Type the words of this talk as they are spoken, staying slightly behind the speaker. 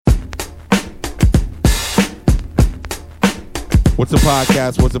What's a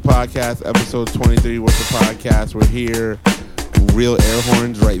podcast? What's a podcast? Episode 23. What's a podcast? We're here. Real air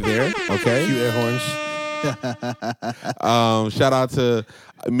horns right there. Okay. Cute air horns. Shout out to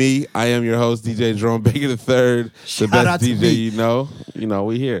me. I am your host, DJ Jerome Baker III, the Shout best out to DJ me. you know. You know,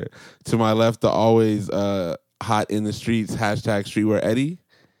 we here. To my left, the always hot in the streets, hashtag Streetwear Eddie.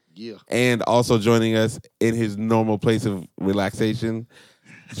 Yeah. And also joining us in his normal place of relaxation,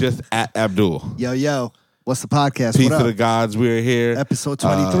 just at Abdul. Yo. What's the podcast? Peace what to up? the gods. We're here. Episode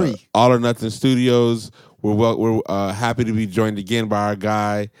 23. All or Nothing Studios. We're happy to be joined again by our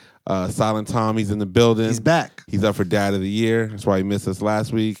guy, Silent Tom. He's in the building. He's back. He's up for Dad of the Year. That's why he missed us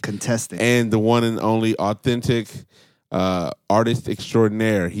last week. Contesting. And the one and only authentic artist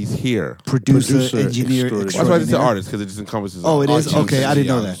extraordinaire. He's here. Producer, Producer engineer, extraordinaire. That's why I just said extraordinaire. artist, because it just encompasses Oh, it is? artists. Okay, I didn't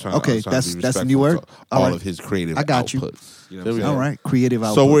know I was that. trying- I Okay, was trying to be that's a new word? respectful to All all right. of his creative I got you. outputs. You know what I'm saying? All right. Creative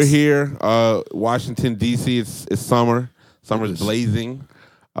outputs. So we're here, Washington, D.C. It's summer. Summer's blazing.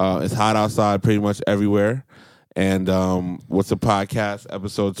 It's hot outside pretty much everywhere. And what's a podcast?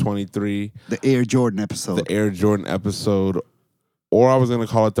 Episode 23. The Air Jordan episode. The Air Jordan episode. Or I was going to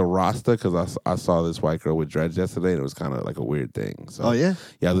call it the Rasta because I saw this white girl with dreads yesterday and it was kind of like a weird thing. So, Oh, yeah?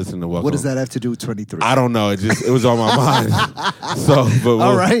 Yeah, listen to Welcome. What does that have to do with 23? I don't know. It was on my mind. So, but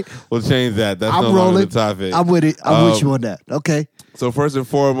All right. We'll change that. That's I'm no longer rolling. the topic. I'm with it. I'm with you on that. Okay. So first and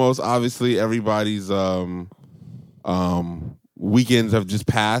foremost, obviously everybody's weekends have just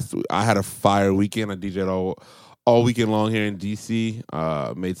passed. I had a fire weekend. I DJ'd all weekend long here in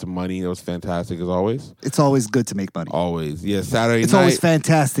DC. Made some money. It was fantastic as always. It's always good to make money. Always. Yeah, Saturday It's night. always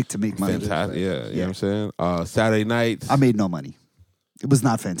fantastic to make money. Fantastic. Yeah, you know what I'm saying? Saturday night. I made no money. It was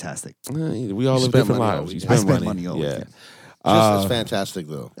not fantastic. We all live spent different money all lives. You weekend. I spend spent money. money all Yeah. weekend. It's fantastic,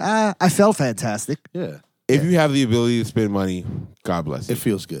 though. I felt fantastic. Yeah. If you have the ability to spend money, God bless you. It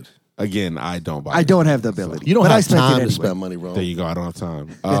feels good. Again, I don't buy I it. don't have the ability. You don't but I have spent it time to anyway. spend money, bro. There you go. I don't have time.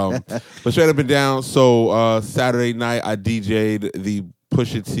 But straight up and down. So Saturday night, I DJ'd the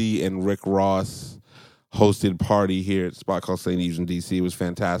Pusha T and Rick Ross hosted party here at a spot called St. Eve's in D.C. It was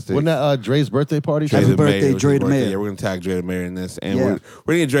fantastic. Wasn't that Dre's birthday party? Dre Happy the birthday, Mayor. It was Dre his the birthday. Mayor. Yeah, we're gonna tag Dre the Mayor in this, and Yeah.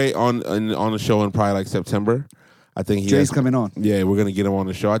 we're gonna get Dre on the show in probably like September. I think Dre's coming on. Yeah, we're gonna get him on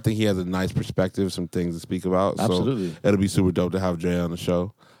the show. I think he has a nice perspective, some things to speak about. Absolutely. So it'll be super dope to have Dre on the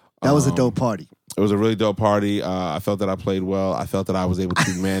show. That was a dope party. It was a really dope party. I felt that I played well. I felt that I was able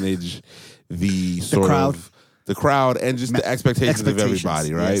to manage the crowd and just the expectations of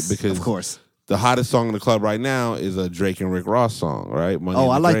everybody, right? Yes, because of course. the hottest song in the club right now is a Drake and Rick Ross song, right? Money Oh, in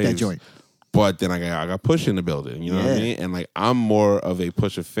the I like that Graves. joint. But then I got Push in the building, you know what I Yeah. mean? And like I'm more of a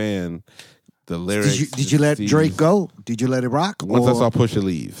Pusha fan. The lyrics. Did you let the- Drake go? Did you let it rock? Once I Or- saw Pusha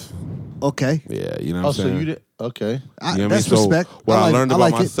leave. Okay. Yeah, you know what Oh, I'm so saying? you did? Okay. You know what I mean? That's So respect. what I like- learned about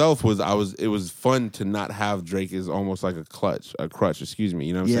like it. myself was it was fun to not have Drake as almost like a crutch, excuse me.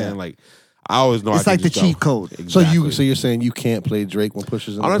 You know what I'm Yeah. saying? Like I always know It's I like can the just go. cheat code. Exactly. So you're saying you can't play Drake when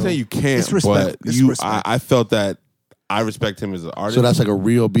Pusha's in I'm the not saying room? you can't, It's respect. but It's respect. I felt that I respect him as an artist. So that's like a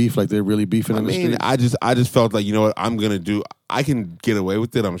real beef, like they're really beefing I in the mean, street? I just felt like, you know what, I can get away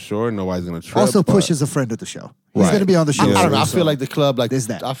with it, I'm sure. Nobody's gonna trip. Also, but- Push is a friend of the show. He's Right. going to be on the show. Yeah. I don't know. I so- feel like the club, like There's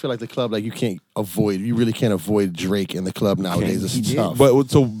that. I feel like the club, like you really can't avoid Drake in the club nowadays. He It's did. tough. But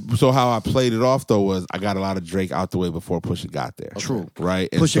so how I played it off though was I got a lot of Drake out the way before Pusha got there. True. Right?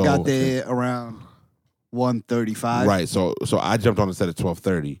 And Pusha so- got there around 1:35. Right. So I jumped on the set at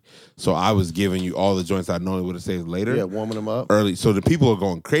 12:30. So I was giving you all the joints I normally would have saved later. yeah, warming them up. Early. So the people are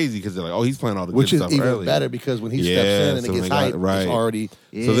going crazy because they're like, oh, he's playing all the Which good is stuff even early. better because when he Yeah, steps in and so it gets they got- hype, right. it's already...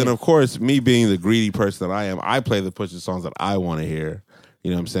 So then, of course, me being the greedy person that I am, I play the Pusha songs that I want to hear. You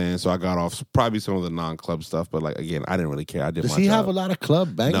know what I'm saying? So I got off probably some of the non-club stuff, but like again, I didn't really care. I did. Does my he job. have a lot of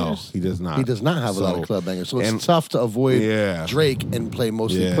club bangers? No, he does not. He does not have a lot So- of club bangers. So and- it's tough to avoid Yeah. Drake and play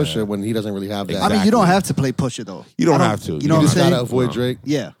mostly Yeah. Pusha when he doesn't really have that. I mean, you don't have to play Pusha, though. You don't I have to. You You know You what I'm just saying? gotta avoid No. Drake.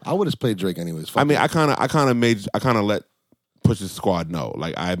 Yeah. I would have played Drake anyways. I mean, I kind of let Pusha's squad know.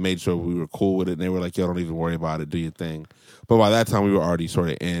 Like I made sure we were cool with it, and they were like, "Yo, don't even worry about it. Do your thing." But by that time, we were already sort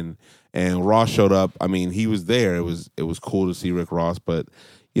of in. And Ross showed up. I mean, he was there. It was cool to see Rick Ross, but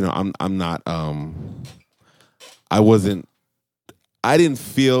you know, I'm not. I didn't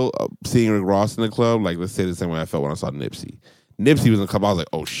feel seeing Rick Ross in the club like, let's say, the same way I felt when I saw Nipsey. Nipsey was in the club. I was like,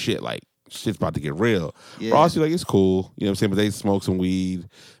 oh shit, like shit's about to get real. Yeah. Ross, you're like, it's cool. You know what I'm saying? But they smoked some weed,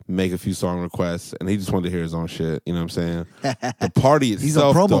 make a few song requests, and he just wanted to hear his own shit. You know what I'm saying? The party itself, He's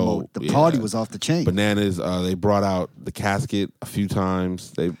on promo though, mode. The party was off the chain. bananas. They brought out the casket a few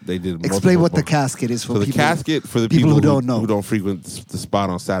times. They did. Explain what the casket is for So the people. casket for the people people who don't know. who don't frequent the spot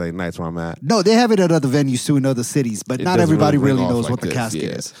on Saturday nights where I'm at. No, they have it at other venues too in other cities, but It not doesn't everybody ring really off knows like what the this, casket yeah.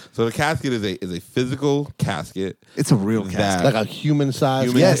 is. So the casket is a physical casket. It's a real casket. That- Like a human size.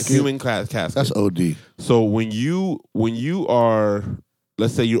 Human, Yes. human casket. That's OD. So when you are,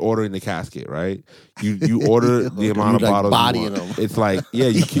 let's say you're ordering the casket, right? You order the amount of You, like, bottles. you bodying want. them. It's like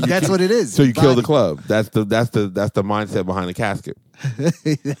you That's what it is. So you kill the Body. club. That's the mindset behind the casket.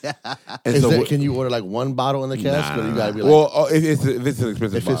 And Is so that, can you order like one bottle in the casket? Or you gotta be like, well, if it's an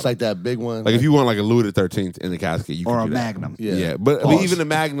expensive if bottle. it's like that big one, Like if you want like a Louis XIII in the casket, you Or can a do that. Magnum. Yeah. But I Pause. mean, even the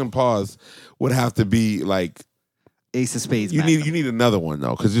Magnum pause would have to be like Ace of Spades. you Magnum. need another one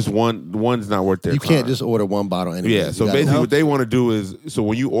though, because just one's not worth their you time. can't just order one bottle. Anyway. Yeah, so You gotta- basically what they want to do is, so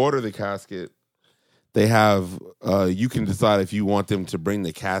when you order the casket, they have, you can decide if you want them to bring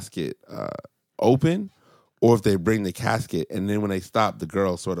the casket open or if they bring the casket and then when they stop, the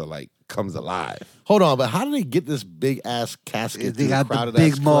girl sort of like comes alive. Hold on, but how do they get this big ass casket? They to got the crowded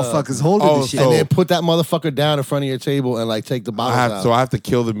big ass club? motherfuckers holding Oh, the shit. so- And then put that motherfucker down in front of your table and like take the bottles out. So I have to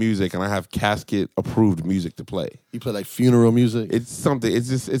kill the music and I have casket approved music to play. You play like funeral music. It's something.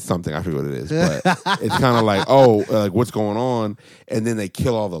 It's something. I forget what it is, but it's kind of like like what's going on, and then they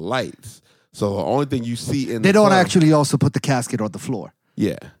kill all the lights. So the only thing you see in They the don't club- actually also put the casket on the floor.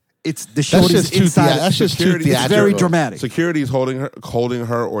 yeah. It's the That's shorty's just too inside. that's just too security- it's It's theatrical. very dramatic. Security is holding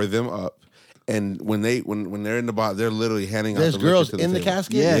her or them up, and when they're in the box, they're literally handing There's out the liquor girls to in the table.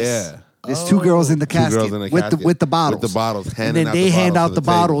 casket. Yes. Yeah. There's two girls in the Two casket, girls in the with casket. the bottles. With the bottles, and handing then out they the hand bottles out to the the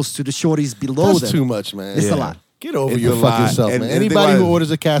table. bottles to the shorties below That's them. too much, man. It's Yeah. a lot. Get over It's your a fucking lot. self, And- man. and the thing Anybody who about it- orders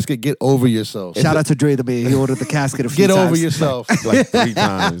a casket, get over yourself. Shout out to Dre the Man. He ordered the casket a few Get times. over yourself. like 3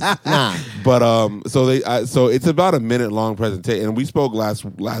 times. Nah. But so it's about a minute long presentation, and we spoke last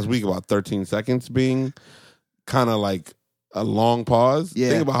week about 13 seconds being kind of like a long pause. Yeah.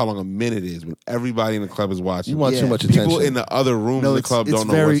 Think about how long a minute is when everybody in the club is watching. You want Yeah. too much People attention. in the other rooms No, in the it's, club it's don't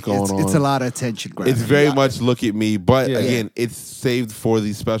know very, what's going on. It's a lot of attention grabbing. It's very much look at me, but Yeah. again, it's saved for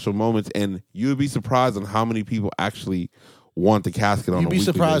these special moments, and you would be surprised on how many people actually want the casket on. You'd a be weekly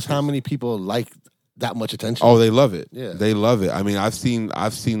surprised basis. how many people like that much attention. Oh, they love it. Yeah. They love it. I mean, I've seen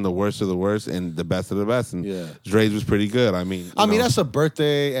the worst of the worst and the best of the best, and Yeah. Dre's was pretty good. I mean, you know. that's a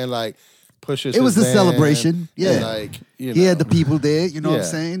birthday and like pushes. It was his a band, celebration. Yeah. and, like you He know, had the people there. You know what Yeah.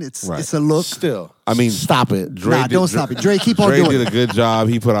 I'm saying? It's Right. it's a look. still. I mean, stop it. Dre Nah, don't stop it. Dre, keep on Dre doing did it. a good job.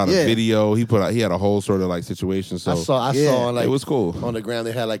 He put out a Yeah. video. He had a whole sort of like situation. So I Yeah. saw like it was cool. on the ground.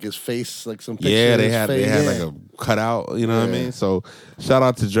 They had like his face, like some pictures. Yeah, of they his had face. like a cutout. You know what I Yeah. mean? So shout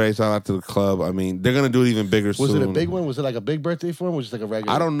out to Dre. Shout out to the club. I mean, they're gonna do it even bigger Was soon. it a big one? Was it like a big birthday for him? Or was it like a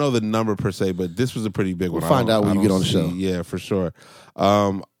regular? I don't know the number per se, but this was a pretty big one. We'll find I out don't- when I you get don't on the show. see- Yeah, for sure.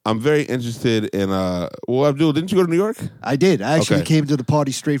 I'm very interested in. Well, Abdul, didn't you go to New York? I did. I actually Okay. came to the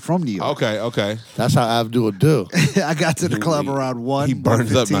party straight from New York. Okay. That's how Abdul do. I got to the club around 1. He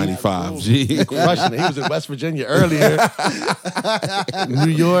burns up 1:15. 95. Gee. Crushing it. He was in West Virginia earlier.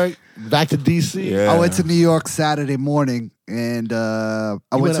 New York, back to DC. Yeah. I went to New York Saturday morning, and I You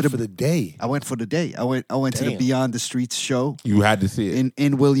went went to up for the day. I went for the day. I went to the Damn. Beyond the Streets show You had to see it.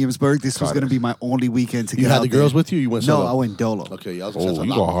 in Williamsburg. This was Got going to it. be my only weekend to You get had out the girls there. with you? Or you went No, solo? I went dolo. Okay, I was gonna say Oh, that's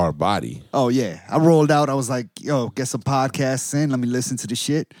you a go lot. hard body. Oh yeah, I rolled out. I was like, yo, get some podcasts in. Let me listen to the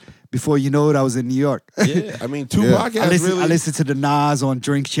shit. Before you know it, I was in New York. Yeah, I mean, two Yeah. podcasts really. I listened to the Nas on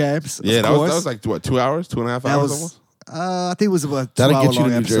Drink Champs. Of yeah, that course. was like what, 2 hours, 2.5 That hours was, almost. I think it was about That'll 2 get you to hour long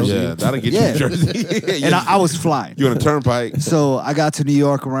New episode. Jersey. Yeah, that'll get Yeah. you to Jersey. And I was flying. You on a turnpike? So I got to New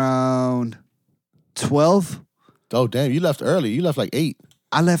York around 12. Oh damn, you left early. You left like 8.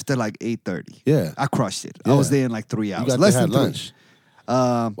 I left at like 8:30. Yeah. I crushed it. Yeah. I was there in like 3 hours. You got Less to than have 3. lunch.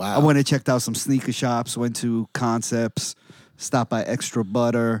 Wow. Wow. I went and checked out some sneaker shops, went to Concepts, stopped by Extra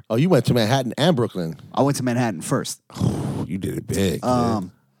Butter. Oh, you went to Manhattan and Brooklyn. I went to Manhattan first. You did it big. It's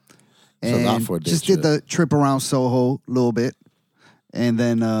a lot And for a day just trip. did the trip around Soho a little bit. And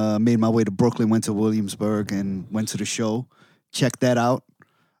then made my way to Brooklyn, went to Williamsburg, and went to the show. Checked that out.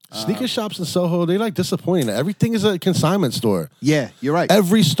 Sneaker shops in Soho, they like disappointing. Everything is a consignment store. Yeah, you're right.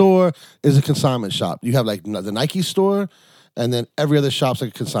 Every store is a consignment shop. You have like the Nike store, and then every other shop's like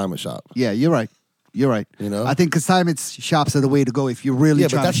a consignment shop. Yeah, you're right. You're right. You know? I think consignment shops are the way to go if you're really Yeah,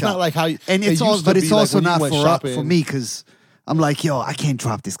 trying but that's to shop. not like how you. And it it's also, used to but it's be like also when you not went for shopping. me because I'm like, yo, I can't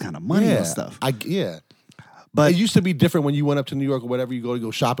drop this kind of money Yeah, on stuff. yeah. But It used to be different when you went up to New York or whatever. You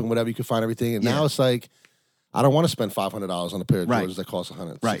go shopping, whatever you could find everything. And Yeah. now it's like, I don't want to spend $500 on a pair of Right. Jordans that cost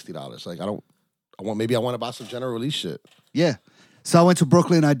 $160. Right. Like maybe I want to buy some general release shit. yeah, So I went to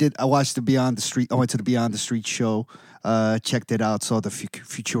Brooklyn. I watched the Beyond the Street. I went to the Beyond the Street show. Checked it out. Saw the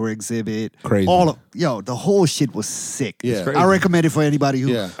Future exhibit. Crazy. The whole shit was sick. Yeah. I recommend it for anybody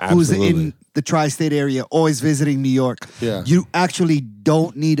who's absolutely. in the tri-state area, always visiting New York. Yeah. You actually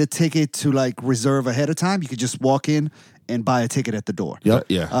don't need a ticket to like reserve ahead of time. You could just walk in and buy a ticket at the door. Yep.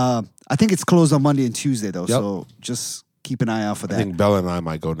 Yeah. I think it's closed on Monday and Tuesday though, Yep. so just keep an eye out for that. I think Bella and I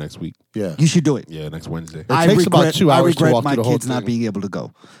might go next week. Yeah. You should do it. Yeah, next Wednesday. It takes about 2 hours to walk my through the whole kids not thing. being able to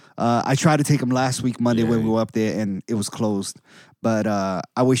go. I tried to take them last week Monday when we were up there, and it was closed. But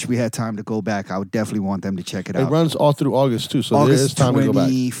I wish we had time to go back. I would definitely want them to check it It out. runs all through August too, so there is August time to go back.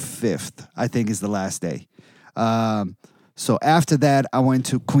 25th, I think, is the last day. So after that, I went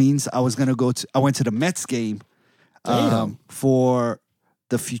to Queens. I went to the Mets game for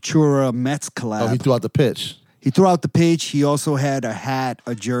the Futura Mets collab. Oh, he threw out the pitch. He threw out the pitch. He also had a hat,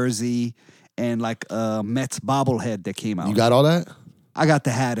 a jersey, and like a Mets bobblehead that came out. You got all that? I got the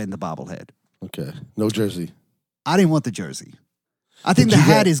hat and the bobblehead. Okay. No jersey. I didn't want the jersey. I think Did the you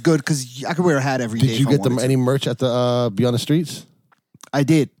hat get- is good because I could wear a hat every day. Did you if I get them wanted to. any merch at the Beyond the Streets? I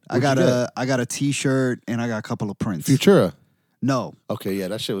did. I What'd got you I got a T-shirt and I got a couple of prints. Futura. No, Okay, yeah,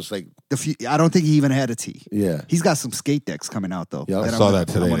 that shit was like, I don't think he even had a T. yeah. He's got some skate decks coming out though. Yeah, I that saw I'm that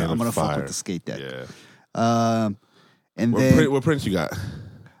today. I'm They gonna look fuck fire. with the skate deck. Yeah. And What then prints you got?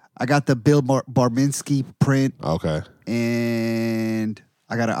 I got the Bill Barminski print Okay. and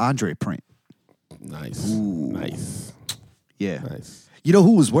I got an Andre print. Nice. Ooh. Nice. Yeah. Nice. You know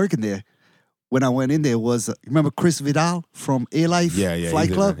who was working there when I went in there was, remember Chris Vidal from A Life Yeah. Flight he's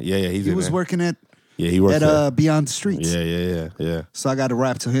in Club? there. Yeah. He's He in was there. working at Yeah, he works there. Beyond the Streets. Yeah. So I got to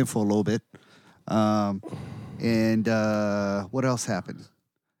rap to him for a little bit. And what else happened?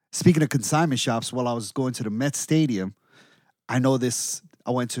 Speaking of consignment shops, while I was going to the Mets Stadium, I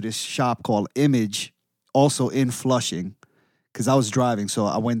went to this shop called Image, also in Flushing, because I was driving. So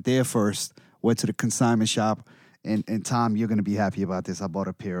I went there first, went to the consignment shop. And Tom, you're going to be happy about this. I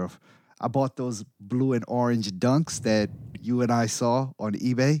bought those blue and orange dunks that you and I saw on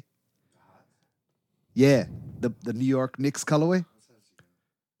eBay. Yeah, the New York Knicks colorway.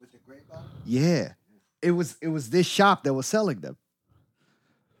 With the gray bottom? Yeah. It was this shop that was selling them.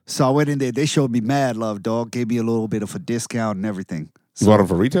 So I went in there. They showed me mad love, dog. Gave me a little bit of a discount and everything. You bought them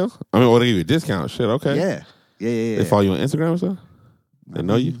for retail? I mean, they give you a discount. Shit, okay. Yeah. They follow you on Instagram or something? They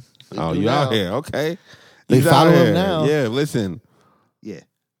know you? Oh, do you now. out here. Okay. They He's follow out him here. now. Yeah, listen. Yeah.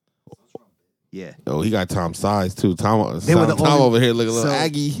 Yeah. Oh, he got Tom's size, too. Tom They were the Tom only- over here looking a little So,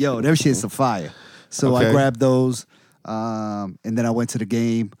 Aggie. Yo, them shit's a fire. So I Okay. grabbed those, and then I went to the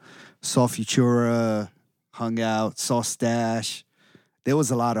game, saw Futura, hung out, saw Stash. There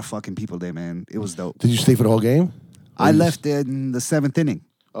was a lot of fucking people there, man. It was dope. Did you stay for the whole game? I left in the 7th inning.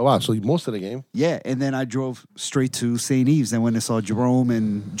 Oh, wow. So most of the game. Yeah, and then I drove straight to St. Eve's and went and saw Jerome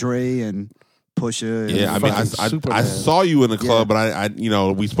and Dre and Pusha. And Yeah, I mean, Fucking I Superman. saw you in the club, Yeah.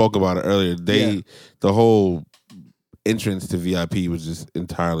 but we spoke about it earlier. Yeah. The whole entrance to VIP was just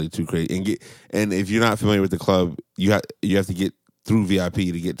entirely too crazy. And if you're not familiar with the club, you have to get through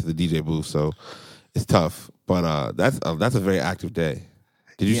VIP to get to the DJ booth. So it's tough. But that's a very active day.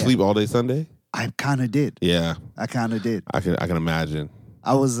 Did you Yeah. sleep all day Sunday? I kind of did. Yeah, I kind of did. I can imagine.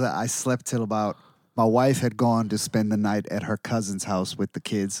 I slept till about. My wife had gone to spend the night at her cousin's house with the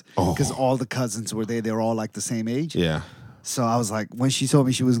kids because all the cousins were there. They were all like the same age. Yeah, So I was like, when she told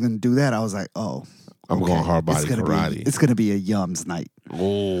me she was going to do that, I was like, oh, I'm going hard body karate. It's gonna be a Yums night.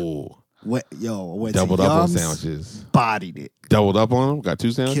 Oh, Went doubled to up on Yums, sandwiches. bodied it. Doubled up on them. Got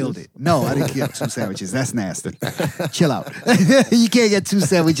 2 sandwiches. Killed it. No, I didn't kill 2 sandwiches. That's nasty. Chill out. You can't get 2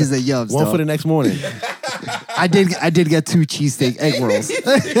 sandwiches at Yums. One dog. for the next morning. I did get 2 cheesesteak egg rolls.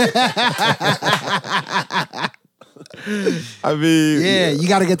 I mean, Yeah, you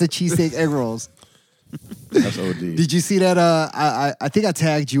got to get the cheesesteak egg rolls. That's OD. Did you see that? I think I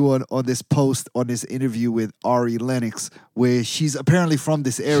tagged you on this post on this interview with Ari Lennox, where she's apparently from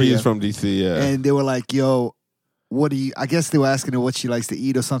this area. She's from DC. Yeah, And they were like, "Yo, what do you?" I guess they were asking her what she likes to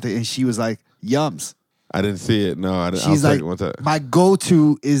eat or something, and she was like, "Yums." I didn't see it. No, I didn't. She's I'll like, take it one time. "My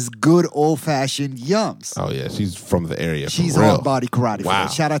go-to is good old-fashioned Yums." Oh yeah, she's from the area. for She's real. hard body karate. Wow. Wow!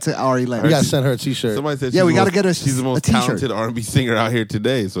 Shout out to Ari We Lennox. got to send her a T-shirt. Somebody said, Yeah, she's we the gotta most- get her She's the a most t-shirt. talented R&B singer out here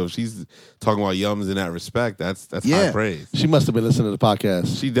today. So if she's talking about Yums in that respect, that's Yeah. high praise. She must have been listening to the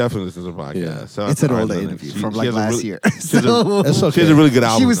podcast. She definitely listens to the podcast. Yeah. So It's an Ari older Lennox. interview She- from she like has a last really- year. She has, a, It's okay. she has a really good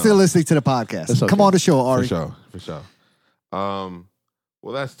album. She was though. still listening to the podcast. It's okay. Come on the show, For Ari. sure. For sure.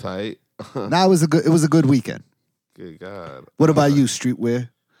 Well, that's tight. Nah, it was a good weekend. Good God. What about you, Streetwear?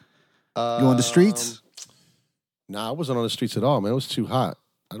 You on the streets? Nah, I wasn't on the streets at all, man. It was too hot.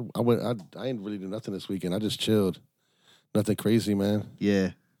 I didn't really do nothing this weekend. I just chilled. Nothing crazy, man.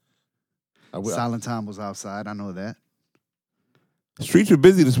 Yeah. I Silent Time was outside. I know that. Streets were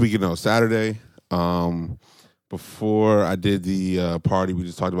busy this weekend though. Saturday, before I did the party, we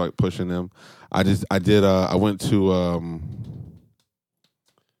just talked about pushing them. I went to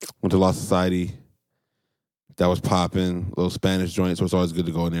Lost Society. That was popping, little Spanish joint, so it's always good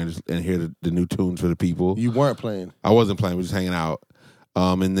to go in there and hear the new tunes for the people. You weren't playing. I wasn't playing, we were just hanging out.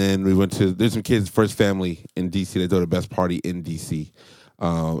 And then we went to, there's some kids' first family in D.C. They throw the best party in D.C.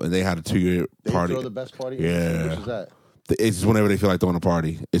 And they had a 2-year party. They throw the best party? Yeah. Which is that? It's just whenever they feel like throwing a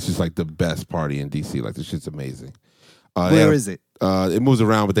party. It's just like the best party in D.C. Like, this shit's amazing. Where is it? It moves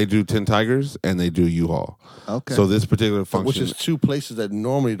around, but they do 10 Tigers and they do U-Haul. Okay. So this particular function, Which is two places that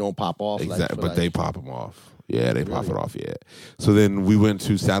normally don't pop off. exactly, but they pop them off. Yeah, they pop it off. Yeah. So then we went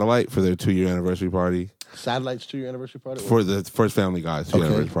to Satellite for their 2-year anniversary party. Satellite's 2-year anniversary party? For the First Family Guys 2-year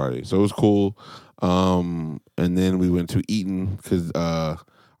anniversary party. So it was cool. And then we went to Eaton because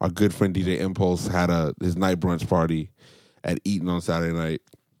our good friend DJ Impulse had his night brunch party at Eaton on Saturday night.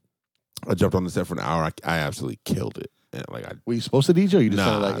 I jumped on the set for an hour. I absolutely killed it. And were you supposed to DJ or you just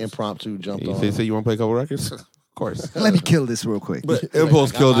Nah. kind of like impromptu jumped on? Say you want to play a couple records? Of course. Let me kill this real quick. But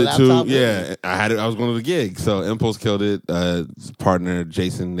Impulse I got killed my it too. laptop Yeah, I was going to the gig, so Impulse killed it. His partner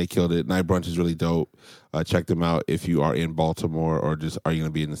Jason, they killed it. Night brunch is really dope. Check them out if you are in Baltimore or just are you going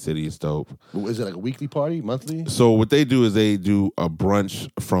to be in the city. It's dope. Is it like a weekly party, monthly? So what they do is they do a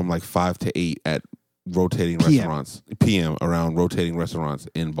brunch from like 5 to 8 at rotating restaurants. PM around rotating restaurants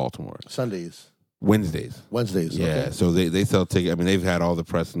in Baltimore. Sundays. Wednesdays. Yeah. Okay. So they sell tickets. I mean, they've had all the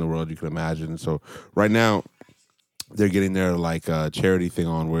press in the world you can imagine. So right now, they're getting their like charity thing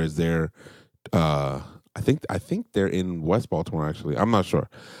on, whereas they're, I think they're in West Baltimore actually. I'm not sure,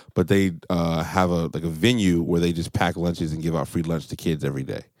 but they have a venue where they just pack lunches and give out free lunch to kids every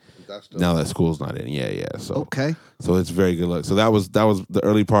day. Now that school's not in, yeah. So okay, so it's very good luck. So that was the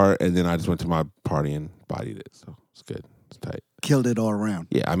early part, and then I just went to my party and bodied it. So it's good, it's tight. Killed it all around.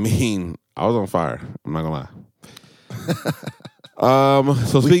 Yeah, I mean, I was on fire. I'm not gonna lie.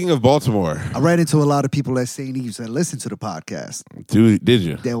 So speaking of Baltimore, I ran into a lot of people at St. Eve's that listened to the podcast. dude, did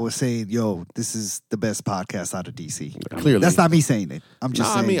you? They were saying, "Yo, this is the best podcast out of DC." Clearly. That's not me saying it. I'm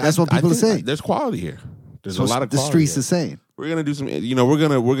just saying that's what people are saying. There's quality here. There's So a lot of the quality streets here. are saying. We're gonna do some.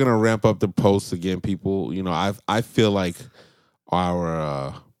 We're gonna ramp up the posts again, people. I feel like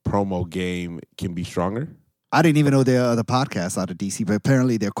our promo game can be stronger. I didn't even know there are other podcasts out of DC, but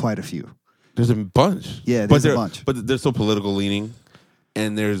apparently there are quite a few. There's a bunch. Yeah, there's a bunch. But they're so political leaning,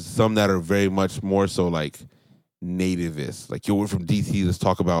 and there's some that are very much more so like nativist. Like, we're from DC. Let's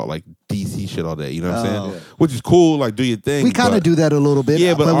talk about like DC shit all day. You know what I'm saying? Yeah. Which is cool. Like, do your thing. We kind of do that a little bit,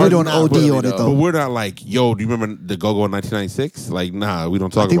 Yeah, but we ours don't not OD really, on it But though. we're not like, yo, do you remember the Go-Go in 1996? Like, nah, we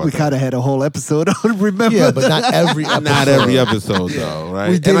don't talk I think about we that. kind of had a whole episode on Remember. Yeah, but not every episode. Not every episode, though, right?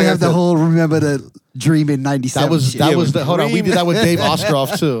 We And did like I have the said, whole Remember the Dream in '97. That was the hold on. We did that with Dave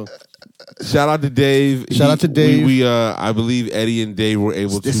Ostroff too. Shout out to Dave. Shout out to Dave. We I believe Eddie and Dave were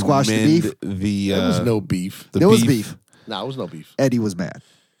able They to squashed the mend beef? the. There was no beef. There was beef. Nah, it was no beef. Eddie was mad.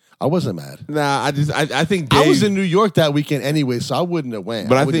 I wasn't mad. Nah, I think Dave. I was in New York that weekend anyway, so I wouldn't have went.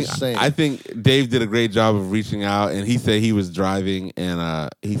 But I think Dave did a great job of reaching out, and he said he was driving,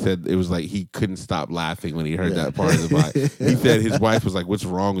 and he said it was like he couldn't stop laughing when he heard that part of the vibe. He said his wife was like, "What's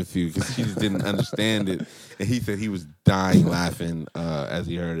wrong with you?" Because she just didn't understand it, and he said he was dying laughing as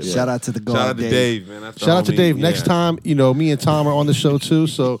he heard it. Shout out to the Shout out to Dave, man. That's the Shout out to homie. Dave. Yeah. Next time, me and Tom are on the show too.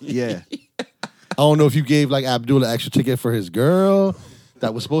 So Yeah. I don't know if you gave like Abdul an extra ticket for his girl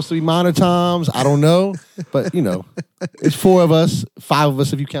that was supposed to be minor Tom's. I don't know, but it's 4 of us, 5 of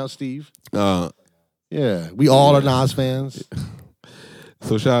us if you count Steve. Yeah, we all are Nas fans.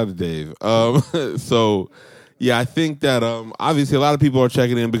 So shout out to Dave. So yeah, I think that obviously a lot of people are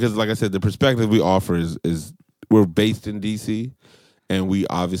checking in because, like I said, the perspective we offer is we're based in DC, and we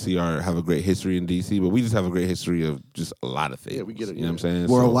obviously have a great history in DC, but we just have a great history of just a lot of things. Yeah, we get it, You know what I'm saying?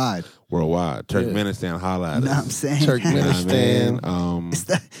 Worldwide. Worldwide. Turkmenistan, holla at You know what us. I'm saying? Turkmenistan.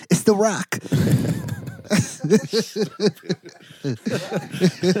 It's the Rock.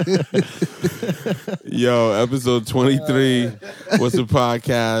 Yo, episode 23. What's the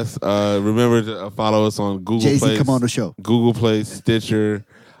podcast? Remember to follow us on Google Jay-Z, Play. come on the show. Google Play, Stitcher,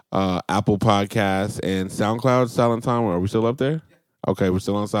 Apple Podcasts, and SoundCloud. Silent Time. Are we still up there? Okay, we're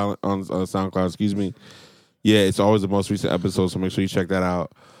still on SoundCloud. Excuse me. Yeah, it's always the most recent episode, so make sure you check that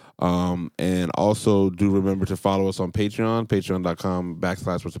out. And also do remember to follow us on Patreon,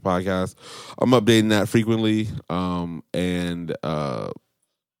 patreon.com/what's the podcast. I'm updating that frequently. And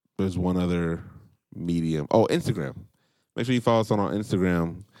there's one other medium. Oh, Instagram. Make sure you follow us on our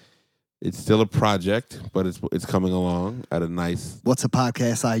Instagram. It's still a project, but it's coming along at a nice. What's a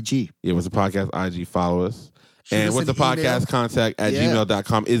podcast IG? Yeah, what's a podcast IG? Follow us. Shoot And us what's an the podcast email. contact at Yeah.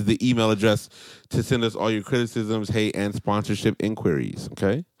 gmail.com is the email address to send us all your criticisms, hate, and sponsorship inquiries.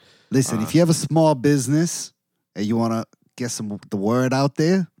 Okay. Listen, if you have a small business and you want to get the word out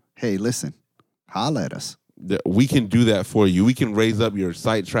there, hey, listen, holla at us. We can do that for you. We can raise up your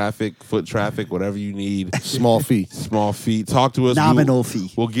site traffic, foot traffic, whatever you need. Small fee. Small fee. Talk to us. Nominal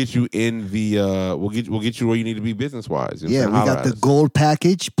fee. We'll get you in the. We'll get you where you need to be business wise. Yeah, we got the gold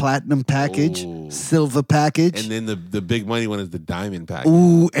package, platinum package, Ooh. silver package. And then the big money one is the diamond package.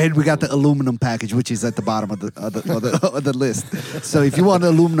 Ooh, and we got the aluminum package, which is at the bottom of the list. So if you want the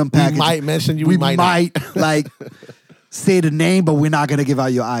aluminum package, We might mention you. we might might not. like say the name, but we're not gonna give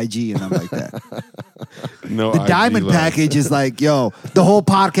out your IG and nothing like that. No, The IG diamond love. package is like, yo, the whole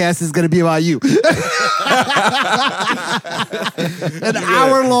podcast is gonna be about you. An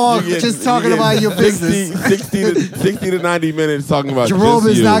hour long, You get- just you talking get about your 60 business. 60 to 90 minutes talking about Jerome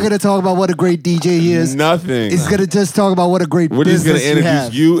just is you. not gonna talk about what a great DJ he is. Nothing. He's gonna just talk about what a great We're just business gonna you have.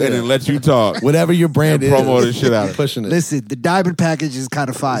 introduce you and then let you talk. Whatever your brand And is. promo the shit out of it. Pushing it. Listen, the diamond package is kind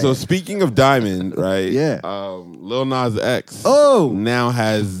of fire. So speaking of diamond, right? Yeah. Lil Nas X. Oh. now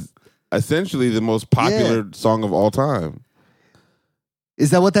has essentially the most popular song of all time.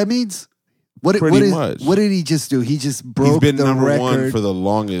 Is that what that means? What Pretty much. What did he just do? He just He's broke been the number record one for the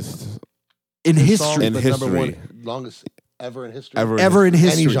longest in His song history. In is the number history. one longest ever in history. Ever in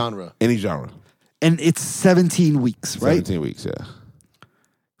history. Any genre. any genre. And it's 17 weeks, right? 17 weeks, yeah.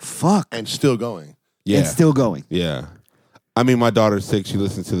 Fuck. And still going. Yeah. And still going. Yeah. I mean, my daughter's 6. She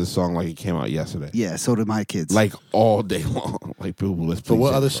listens to the song like it came out yesterday. Yeah, so do my kids. Like all day long. Like people listen. But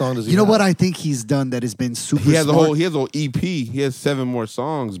what other song does he you know have? what I think he's done that has been super He has smart? a whole EP. He has 7 more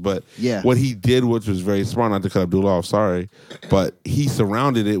songs, but Yeah. what he did, which was very smart, not to cut Abdullah off, sorry, but he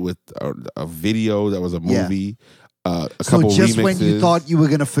surrounded it with a video that was a Yeah. movie, a So couple just remixes. when you thought you were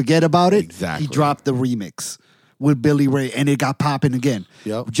going to forget about it, Exactly. he dropped the remix with Billy Ray and it got popping again.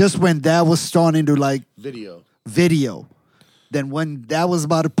 Yep. Just when that was starting to like Video. video. Then when that was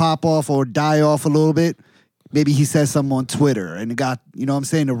about to pop off or die off a little bit, maybe he said something on Twitter and it got, you know what I'm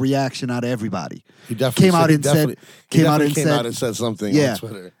saying, a reaction out of everybody. He definitely Came out he and said- definitely- he came out definitely and came said- out and said something Yeah. on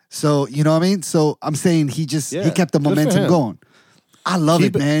Twitter. So, you know what I mean? So I'm saying he Yeah, kept the good for momentum him. going. I love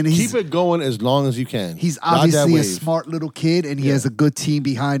Keep it, man. Keep it going as long as you can. He's Ride that obviously a wave. smart little kid, and he has a good team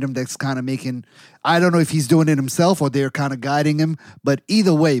behind him that's kind of making. I don't know if he's doing it himself or they're kind of guiding him, but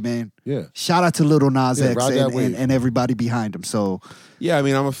either way, man. Yeah. Shout out to Lil Nas Yeah, X ride that wave. and everybody behind him. So Yeah, I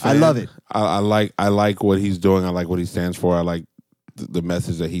mean, I'm a fan. I love it. I like what he's doing. I like what he stands for. I like the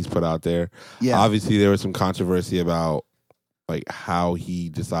message that he's put out there. Yeah. Obviously, there was some controversy about like how he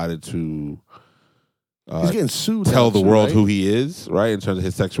decided to He's getting sued. tell now, the too, world right? who he is, right? In terms of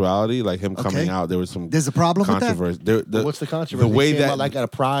his sexuality, like him coming Okay. out, there was some there's a problem with that. controversy. What's the controversy? The way He came that out like at a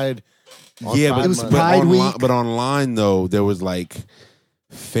Pride. on yeah, Pride but, It was Month. but Pride online, Week. but online though, there was like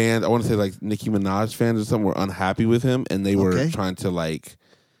fans. I want to say like Nicki Minaj fans or something were unhappy with him, and they were Okay. trying to like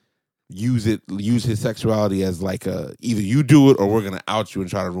use his sexuality as like a either you do it or we're gonna out you and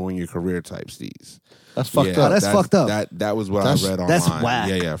try to ruin your career type steez. That's fucked Yeah, up. that's fucked up. That was what That's- I read online. that's whack.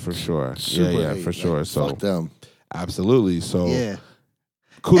 Yeah, for sure. Super yeah, hate. for sure. Like, So fuck them. absolutely. So Yeah.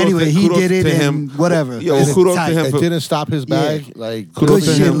 kudos Anyway, he kudos did it to and him. whatever. Yo, It's kudos tight. to him It for didn't stop his bag. Yeah. Like Kudos Good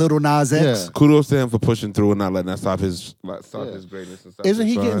to shit, him. Lil Nas X. Yeah. kudos to him for pushing through and not letting that stop his Yeah. his greatness and stuff. Isn't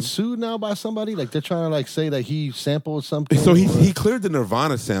he So, getting sued now by somebody? Like they're trying to like say that he sampled something. So or- he cleared the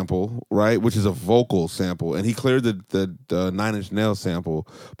Nirvana sample, right, which is a vocal sample, and he cleared the 9 Inch Nails sample,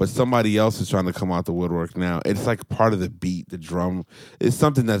 but somebody else is trying to come out the woodwork now. It's like part of the beat, the drum. It's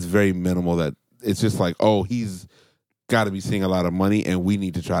something that's very minimal. That it's just like, oh, he's got to be seeing a lot of money, and we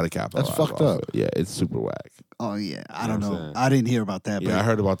need to try to capitalize. That's fucked off up. it. Yeah, it's super whack. Oh yeah, I You don't know what know. I'm saying? I didn't hear about that. Yeah, but I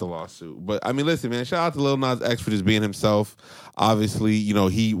heard about the lawsuit. But I mean, listen, man, shout out to Lil Nas X for just being himself. Obviously, you know,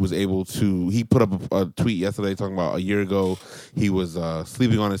 he was able to, he put up a tweet yesterday talking about a year ago, he was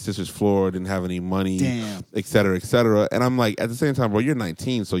sleeping on his sister's floor, didn't have any money, Damn. et cetera, et cetera. And I'm like, at the same time, bro, you're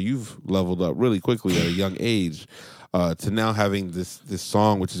 19, so you've leveled up really quickly at a young age. To now having this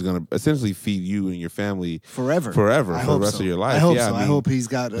song, which is going to essentially feed you and your family forever, forever I for the hope rest so. of your life. I hope Yeah, so. I mean, hope he's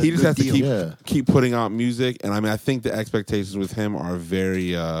got. he just good has to deal. keep putting out music, and I mean, I think the expectations with him are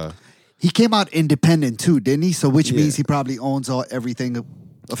very. He came out independent too, didn't he? So which Yeah. means he probably owns everything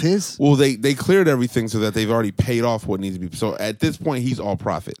of his. Well, they cleared everything so that they've already paid off what needs to be. So at this point, he's all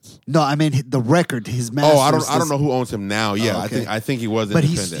profits. No, I mean the record, his masters. I don't know who owns him now. Yeah, Oh, okay. I think he was But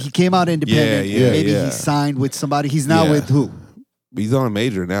independent. he came out independent. Yeah, Maybe yeah. he signed with somebody. He's now Yeah. with who? He's on a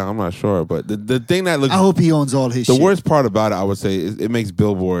major now. I'm not sure, but the thing that looks I hope he owns all his the shit. worst part about it, I would say, is it makes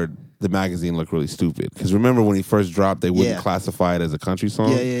Billboard the magazine look really stupid. Because remember when he first dropped, they wouldn't classify it as a country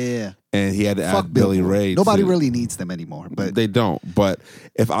song. Yeah. And he had to Fuck add Billy Ray. Nobody really needs them anymore. But they don't. But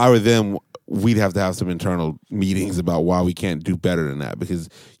if I were them, we'd have to have some internal meetings about why we can't do better than that. Because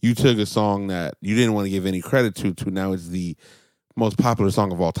you took a song that you didn't want to give any credit to now it's the most popular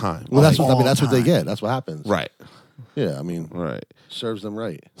song of all time. Well, that's what they get. That's what happens. Right. Yeah, I mean, right. Serves them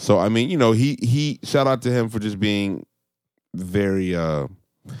right. So I mean, he shout out to him for just being very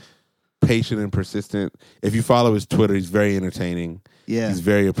patient and persistent. If you follow his Twitter, he's very entertaining. Yeah. He's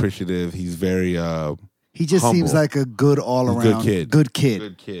very appreciative. He's very he just humble. seems like a good all around good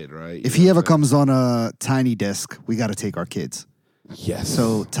kid, right? If he ever comes on a Tiny Desk, we got to take our kids. Yes.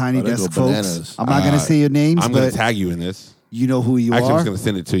 So Tiny Desk folks, bananas. I'm not going to say your names, I'm but going to tag you in this. You know who you Actually, are. I'm going to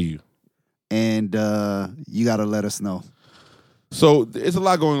send it to you. And you got to let us know. So there's a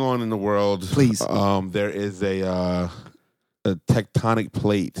lot going on in the world. Please. There is a tectonic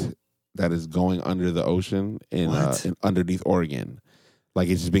plate that is going under the ocean in underneath Oregon. Like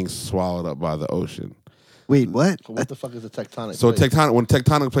it's just being swallowed up by the ocean. Wait, what? So what the fuck is a tectonic So plate? when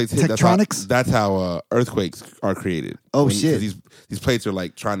tectonic plates hit, Tectronics? that's how earthquakes are created. Shit. These plates are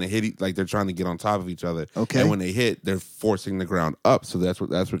like trying to hit, like they're trying to get on top of each other. Okay. And when they hit, they're forcing the ground up. So that's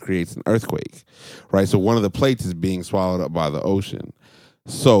what creates an earthquake, right? So one of the plates is being swallowed up by the ocean.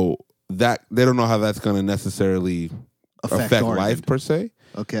 So that they don't know how that's going to necessarily affect life per se.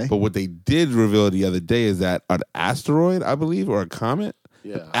 Okay. But what they did reveal the other day is that an asteroid, I believe, or a comet.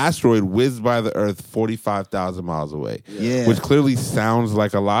 Yeah. An asteroid whizzed by the Earth 45,000 miles away. Yeah. Which clearly sounds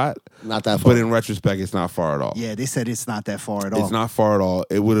like a lot. Not that far. But in retrospect, it's not far at all. Yeah, they said it's not that far at all. It's not far at all.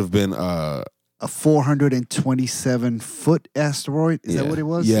 It would have been a 427-foot asteroid. Is that what it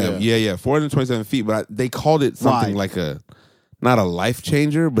was? Yeah. 427 feet. But they called it something like not a life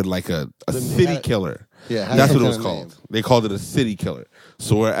changer, but like a city killer. Yeah, that's what it was called. They called it a city killer.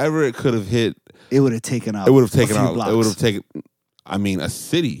 So wherever it could have hit, it would have taken out. It would have taken a few out. blocks. It would have taken. I mean, a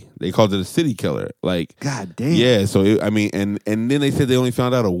city. They called it a city killer. Like, God damn. Yeah. So and then they said they only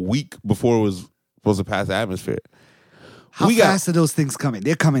found out a week before it was supposed to pass the atmosphere. How fast are those things coming?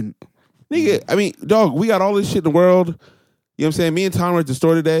 They're coming. Nigga, I mean, dog, we got all this shit in the world. You know what I'm saying? Me and Tom were at the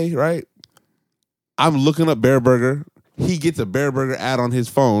store today, right? I'm looking up Bear Burger. He gets a Bear Burger ad on his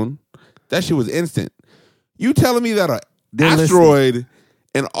phone. That shit was instant. You telling me that an asteroid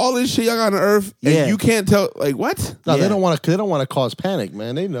and all this shit y'all got on Earth, and you can't tell, like, what? No, they don't want to cause panic,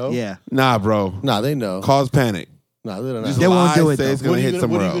 man. They know. Yeah. Nah, bro. Nah, they know. Cause panic. Nah, they don't know. Just They won't do it, say though. it's gonna hit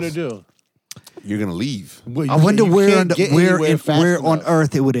somewhere else. What are you gonna do? You're gonna leave. I wonder where on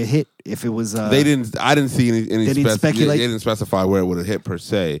Earth it would have hit if it was. They didn't. I didn't see any. They didn't speculate? They didn't specify where it would have hit per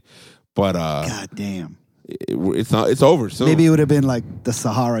se, but God damn. it's not. It's over soon. Maybe it would have been like the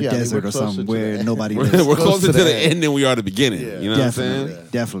Sahara Yeah, I mean, Desert we're or something closer to where the nobody we're lives. closer to the end. end than we are the beginning. Yeah. You know what I'm Definitely, saying?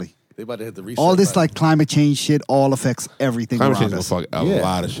 definitely. They about to hit the reset. All this button. like climate change shit all affects everything Climate around change gonna us. fuck a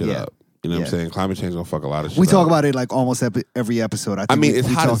lot of shit Yeah. up. You know what I'm Yeah. saying? Climate change gonna fuck a lot of shit We talk up. about it like almost every episode. I mean, think it's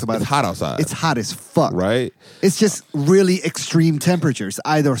we hot. talked about It's it. hot outside. It's hot as fuck. right? It's just really extreme temperatures.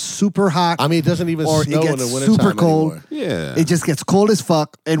 Either super hot. I mean, it doesn't even or snow it in gets the wintertime super cold. anymore. Yeah. It just gets cold as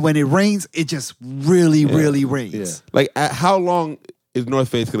fuck, and when it rains, it just really rains. Yeah. Like, how long is North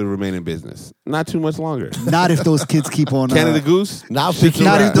Face gonna remain in business? Not too much longer. Not if those kids keep on. Canada Goose. Now Shit fifty you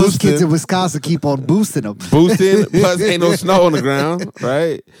Not rap. if those Boosting. kids in Wisconsin keep on boosting them. boosting. Plus, ain't no snow on the ground,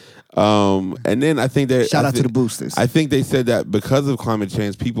 right? And then I think that Shout out to the boosters. I think they said that because of climate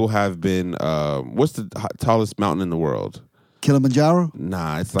change, people have been. What's the tallest mountain in the world? Kilimanjaro,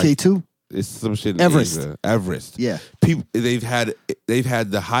 Nah, it's like K2. It's some shit in Everest. Asia. Everest. Yeah. People they've had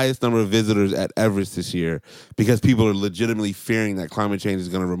the highest number of visitors at Everest this year because people are legitimately fearing that climate change is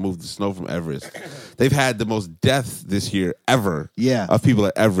going to remove the snow from Everest. They've had the most deaths this year ever Yeah. of people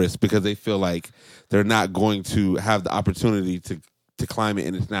at Everest because they feel like they're not going to have the opportunity to climb it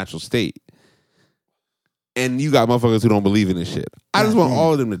in its natural state. And you got motherfuckers who don't believe in this shit. I just want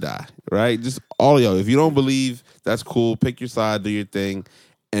all of them to die, right? Just all of y'all. If you don't believe, that's cool. Pick your side, do your thing.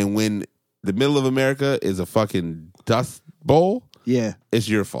 And when the middle of America is a fucking dust bowl, Yeah. it's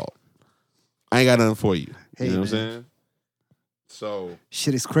your fault. I ain't got nothing for you. Hey, you know what I'm man. saying? So,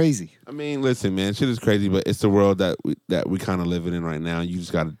 Shit is crazy. I mean, listen, man, shit is crazy, but it's the world that we kind of living in right now. You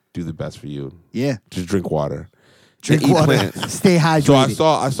just got to do the best for you. Yeah. Just drink water. Drink And eat water. plants. Stay hydrated. So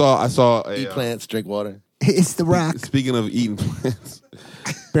I saw a, Eat plants, drink water. It's the rock. Speaking of eating plants,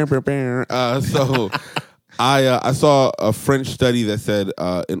 so I saw a French study that said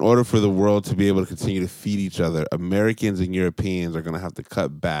in order for the world to be able to continue to feed each other, Americans and Europeans are going to have to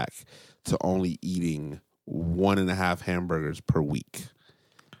cut back to only eating 1.5 hamburgers per week,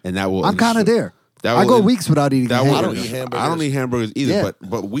 and that will. I'm kind of there. I go weeks without eating that hamburgers. I don't eat hamburgers. I don't eat hamburgers either, Yeah.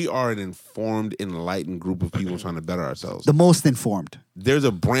 but we are an informed, enlightened group of people trying to better ourselves. The most informed. There's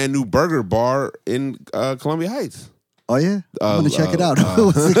a brand new burger bar in Columbia Heights. Oh yeah, I'm gonna check it out.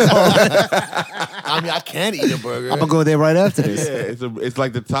 What's it called? I mean, I can eat a burger. I'm gonna go there right after this. Yeah, it's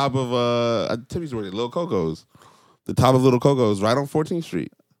like the top of Timmy's where Little Coco's. The top of Little Coco's, right on 14th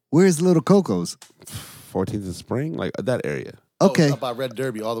Street. Where's Little Coco's? 14th and Spring, like that area. Okay. Up by Red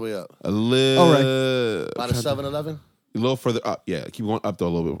Derby, all the way up. A little, All right. By the 7-Eleven? a little further up. Yeah, keep going up though a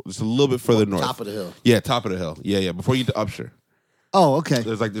little bit. Just a little bit further north. Top of the hill. Yeah, top of the hill. Yeah. Before you get to Upshur, Oh, okay.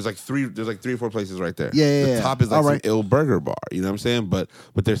 there's like 3 or 4 places right there. Yeah, The yeah. top is like All some right. ill burger bar. You know what I'm saying? But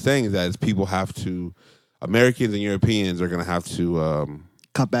what they're saying is that is people have to, Americans and Europeans are going to have to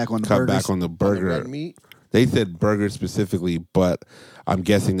Cut back on the cut burgers. back on the burger. Red meat. They said burger specifically, but I'm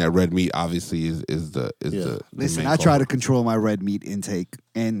guessing that red meat obviously is the Listen, main I try to culprit. control my red meat intake,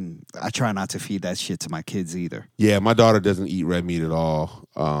 and I try not to feed that shit to my kids either. Yeah, my daughter doesn't eat red meat at all.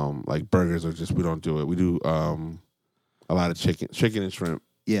 Like burgers are just we don't do it. We do a lot of chicken and shrimp.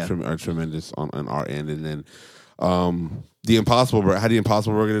 Yeah. Are tremendous on our end, and then the Impossible Burger. I had the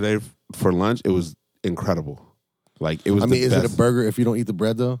Impossible Burger today for lunch. It was incredible. Like it was. I mean, the is it best. a burger if you don't eat the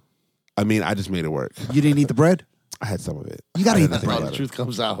bread, though? I mean, I just made it work. You didn't eat the bread? I had some of it. You gotta I eat didn't the think bread. about The it. truth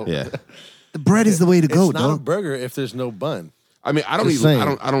comes out. Yeah. The bread is the way to go, It's not a dog. burger if there's no bun. I mean, I don't Just even.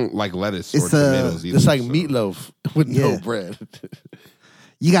 saying. I don't like lettuce It's or tomatoes either. It's like so. meatloaf with no Yeah. bread.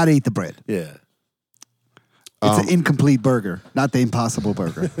 You gotta eat the bread. Yeah. It's an incomplete burger, not the Impossible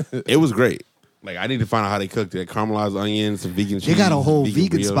Burger. It was great. Like I need to find out how they cooked it. Caramelized onions, some vegan cheese. They got a whole vegan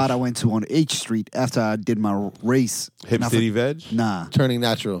brioche. spot I went to on H Street after I did my race. Hip And I City Veg. Nah, Turning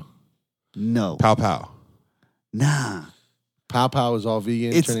natural. no, Pow pow. nah. Pow Pow is all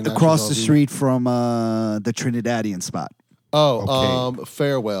vegan. It's Turning Natural across is all the vegan. street from the Trinidadian spot. Oh, Okay.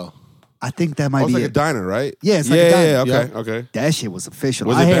 Farewell. I think that might Oh, it's be like a it. diner, right? Yeah, it's like yeah, a diner. yeah, Yeah. okay. That shit was official.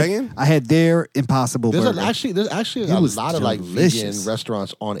 Was I it had, banging? I had their Impossible There's Burger. actually It a was lot of like delicious. vegan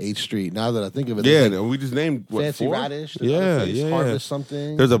restaurants on 8th Street. Now that I think of it, Yeah, there's, like, and we just named what, Fancy 4? Radish. there's another Yeah, place, yeah. Harvest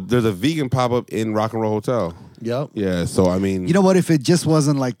something. There's a vegan pop up in Rock and Roll Hotel. Yep. Yeah, so I mean, You know what? If it just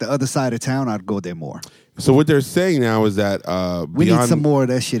wasn't like the other side of town, I'd go there more. so what they're saying now is that We Beyond, need some more of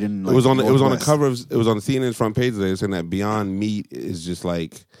that shit in. Like, it was on the Northwest. cover of it was on CNN's front page today saying that Beyond Meat is just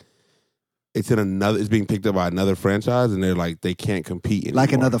like it's being picked up by another franchise and they're like they can't compete anymore.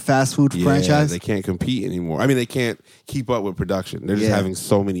 like another fast food Yeah, franchise. They can't compete anymore. I mean, they can't keep up with production. They're just Yeah. having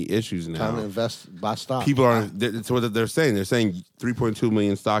so many issues now. Time to invest by stock. People are. It's what they're saying. They're saying 3.2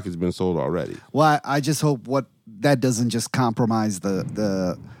 million stock has been sold already. Well, I just hope that doesn't just compromise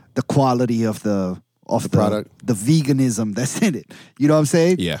the quality of the product. the veganism that's in it. You know what I'm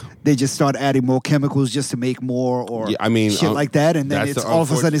saying? Yeah. They just start adding more chemicals just to make more or Yeah, I mean, shit like that, and then that's it's the all of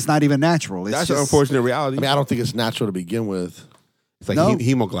a sudden unfortunate- it's not even natural. It's That's just, an unfortunate reality. I mean, I don't think it's natural to begin with. It's like No.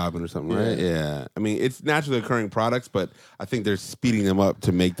 hemoglobin or something, right? Yeah. I mean, it's naturally occurring products, but I think they're speeding them up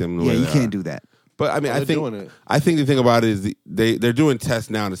to make them. The Yeah, way you they can't are. do that. But I mean, They're doing it. I think the thing about it is they're doing tests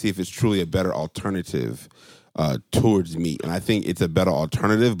now to see if it's truly a better alternative towards meat, and I think it's a better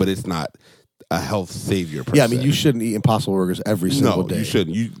alternative, but it's not a health savior. Per Yeah, I se. mean, you shouldn't eat Impossible Burgers every single no, day. you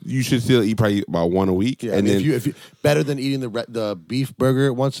shouldn't. You should still eat probably about one a week, Yeah, and then if you better than eating the beef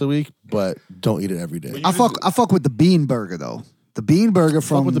burger once a week, but don't eat it every day. I fuck with the bean burger though. The bean burger Fuck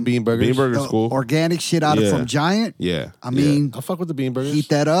from with the bean burgers. Bean burger's the cool. organic shit out of Yeah. from Giant. Yeah, I mean, I fuck with the bean burgers. heat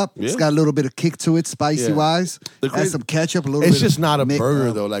that up. It's Yeah. got a little bit of kick to it, spicy Yeah. wise. The Add crazy- some ketchup, a little. It's bit just of not a mi-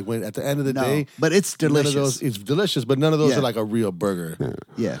 burger though. Like when at the end of the No, day, but it's none delicious. of those. It's delicious, but none of those Yeah. are like a real burger.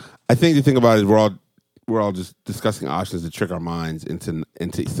 Yeah. I think the thing about it is we're all just discussing options to trick our minds into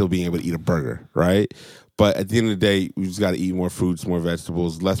still being able to eat a burger, right? But at the end of the day, we just got to eat more fruits, more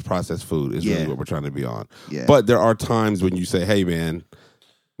vegetables, less processed food is really Yeah. what we're trying to be on. Yeah. But there are times when you say, "Hey, man,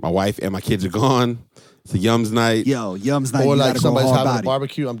 my wife and my kids are gone. It's a Yums night." Yo, Yum's night. Or you like gotta go somebody's hard having a body.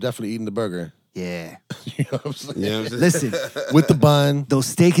 barbecue, I'm definitely eating the burger. Yeah. You know what I'm saying? You know what I'm saying? Listen, With the bun. those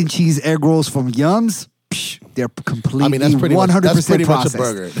steak and cheese egg rolls from Yum's, psh, they're completely I mean, that's pretty 100% much, that's pretty much a processed.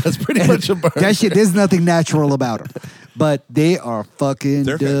 burger. That's pretty much a burger. That shit, there's nothing natural about them. But they are fucking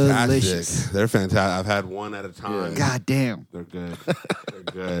They're delicious. fantastic. They're fantastic. I've had one at a time. God damn. They're good. They're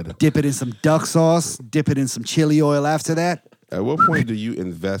good. Dip it in some duck sauce, dip it in some chili oil after that. At what point do you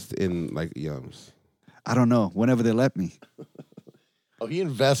invest in like Yums? I don't know, whenever they let me. Oh, he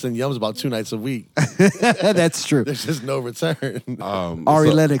invests in Yums about 2 nights a week. That's true. There's just no return. Ari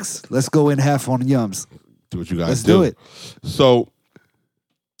so- Lennox, let's go in half on Yums. Do what you guys Let's do it. So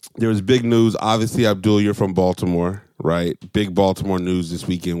there was big news. Obviously, Abdul, you're from Baltimore, right? Big Baltimore news this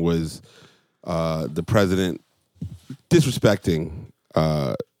weekend was the president disrespecting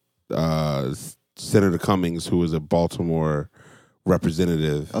Senator Cummings, who is a Baltimore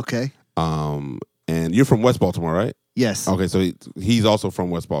representative. Okay. And you're from West Baltimore, right? Yes. Okay, so he's also from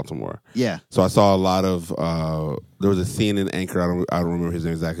West Baltimore. Yeah. So I saw a lot of there was a CNN anchor. I don't remember his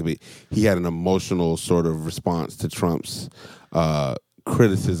name exactly, but he had an emotional sort of response to Trump's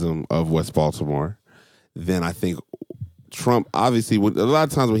criticism of West Baltimore. Then I think Trump, obviously, a lot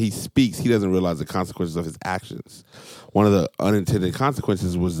of times when he speaks, he doesn't realize the consequences of his actions. One of the unintended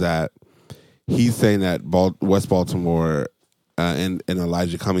consequences was that he's saying that West Baltimore and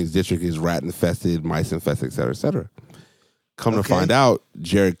Elijah Cummings' district is rat infested, mice infested, et cetera, et cetera. Come to find out,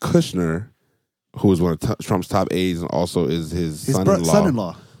 Jared Kushner, who is one of Trump's top aides and also is his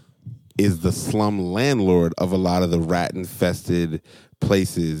son-in-law, is the slum landlord of a lot of the rat infested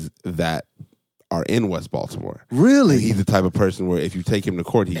places that are in West Baltimore. Really? And he's the type of person where if you take him to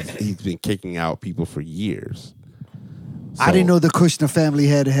court, he's been kicking out people for years. So, I didn't know the Kushner family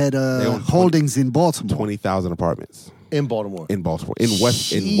had holdings in Baltimore. 20,000 apartments In Baltimore. in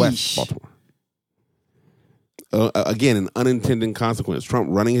West Baltimore. Again, an unintended consequence. Trump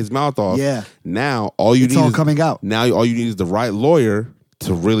running his mouth off. Yeah. Now It's all coming out. Now all you need is the right lawyer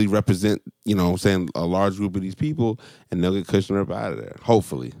to really represent, you know what I'm saying, a large group of these people, and they'll get Kushner up out of there.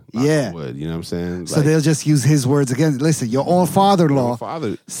 Hopefully. Knock on wood, you know what I'm saying? So they'll just use his words again. Listen, your own father-in-law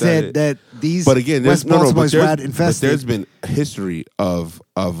said that these but again, West Baltimore is rat infested. But there's been history of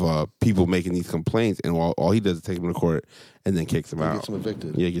people making these complaints, and all he does is take them to court and then kicks them out. Gets them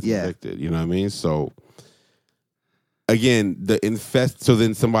evicted. Yeah, gets them evicted. You know what I mean? So again, so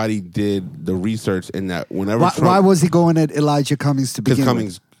then somebody did the research in that whenever why was he going at Elijah Cummings to begin with?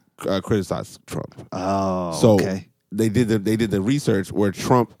 Because Cummings criticized Trump. Oh, so okay. They did the research where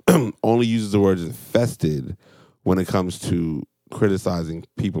Trump only uses the words infested when it comes to criticizing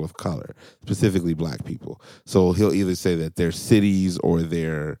people of color, specifically black people. So he'll either say that their cities or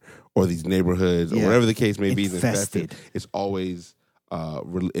these neighborhoods or whatever the case may be is infested. It's always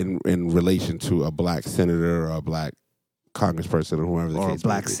in relation to a black senator or a black congressperson or whoever the case may be. Or a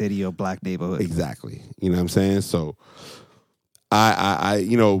black city or black neighborhood. Exactly. You know what I'm saying? So I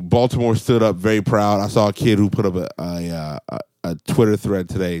Baltimore stood up very proud. I saw a kid who put up a Twitter thread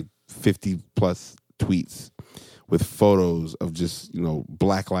today, 50 plus tweets with photos of just,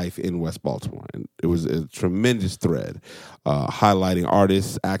 black life in West Baltimore. And it was a tremendous thread highlighting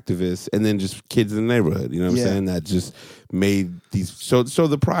artists, activists, and then just kids in the neighborhood, you know what I'm saying? That just made show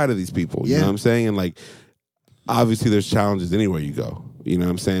the pride of these people, you know what I'm saying? And obviously there's challenges anywhere you go, you know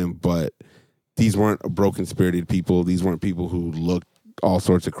what I'm saying? But these weren't broken-spirited people. These weren't people who looked all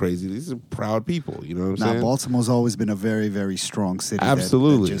sorts of crazy. These are proud people, you know what I'm saying? Baltimore's always been a very, very strong city.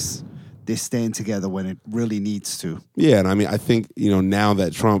 Absolutely. They stand together when it really needs to. Yeah, and I mean, I think, now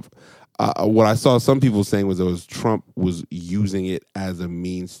that Trump, what I saw some people saying was Trump was using it as a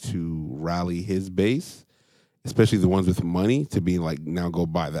means to rally his base, especially the ones with money, to be like, now go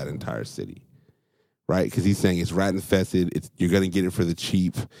buy that entire city, right? Because he's saying it's rat infested. You're going to get it for the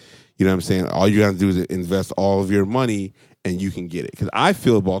cheap. You know what I'm saying? All you got to do is invest all of your money and you can get it. Because I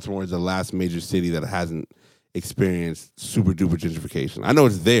feel Baltimore is the last major city that hasn't experienced super duper gentrification. I know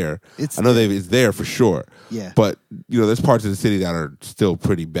it's there. It's there for sure. Yeah. But there's parts of the city that are still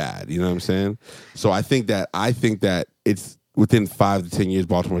pretty bad. You know what I'm saying? So I think that it's within 5 to 10 years,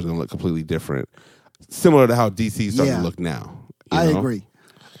 Baltimore's going to look completely different, similar to how DC is starting to look now. I agree.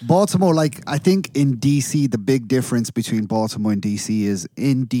 Baltimore, I think in D.C., the big difference between Baltimore and D.C. is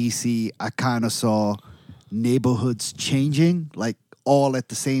in D.C., I kind of saw neighborhoods changing, all at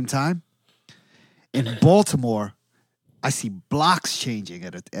the same time. In Baltimore, I see blocks changing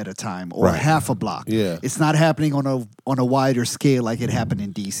at a time, or half a block. Yeah. It's not happening on a wider scale like it happened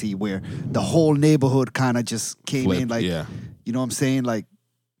in D.C., where the whole neighborhood kind of just came in, you know what I'm saying,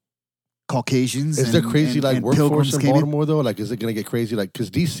 Caucasians. Is there crazy workforce in Baltimore in? though? Is it going to get crazy?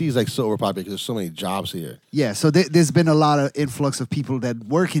 Because DC is so overpopulated because there's so many jobs here. Yeah, so there's been a lot of influx of people that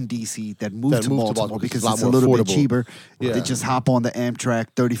work in DC that move to Baltimore because it's a little bit cheaper. Yeah. They just hop on the Amtrak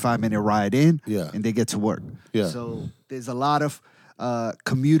 35-minute ride in, and they get to work. Yeah. So there's a lot of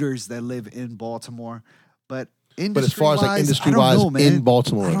commuters that live in Baltimore, but as far as industry-wise in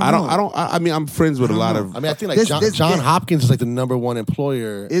Baltimore, I mean, I'm friends with a lot of. I mean, I think John Hopkins is the number one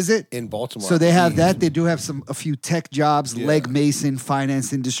employer. Is it in Baltimore? So they have that. They do have a few tech jobs. Legg Mason,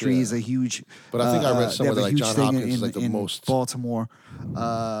 finance industry is a huge. But I think I read somewhere that John Hopkins is the most Baltimore.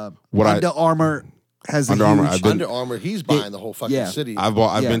 Under Armour has Under Armour. Under Armour, he's buying the whole fucking city. I've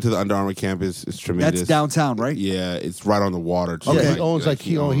been to the Under Armour campus. It's tremendous. That's downtown, right? Yeah, it's right on the water too. Okay, he owns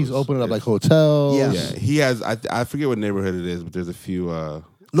he's opening up hotels. Yeah, he has. I forget what neighborhood it is, but there's a few.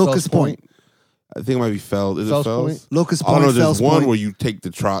 Locust Point. I think it might be Fells. Is Fells it Fells? Point? Locust I don't Point, know. There's Fells one Point. where you take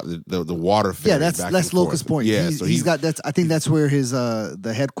the water ferry. Yeah, that's back Locust and forth. Point. Yeah, he's got that's. I think that's where his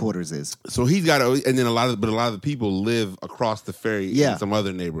the headquarters is. So he's got, and then a lot of the people live across the ferry in some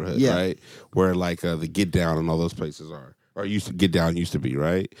other neighborhood, right? Where like the Get Down and all those places are, or Get Down used to be,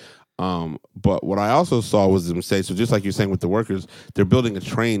 right? But what I also saw was them say, so just like you're saying with the workers, they're building a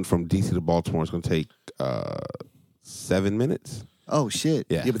train from DC to Baltimore. It's going to take 7 minutes. Oh shit!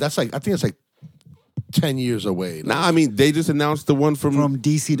 Yeah, but that's like I think it's like 10 years away. Nah, I mean they just announced the one from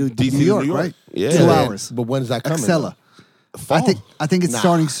DC to DC New York, to New York, right? Yeah, 2 hours. But when's that coming? Acela. Fall. I think it's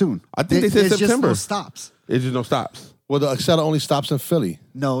starting soon. I think they said There's September. just no stops. It's just no stops. Well, the Acela only stops in Philly.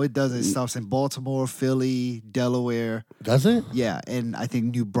 No, it doesn't. It stops in Baltimore, Philly, Delaware. Does it? Yeah, and I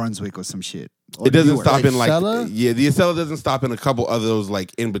think New Brunswick or some shit. Or It doesn't Newark. stop in like Acela? the Acela doesn't stop in a couple of those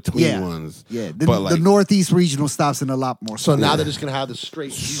like in between ones. Yeah, but like the Northeast regional stops in a lot more. So spots. now they're just going to have the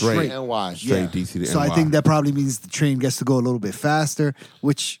straight NY. straight DC to So NY. I think that probably means the train gets to go a little bit faster,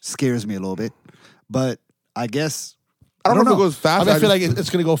 which scares me a little bit. But I guess I don't know if it goes I fast. mean, I feel like it's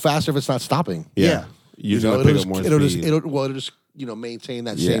going to go faster if it's not stopping. Yeah. You're You know, gonna pick up more speed. it'll just maintain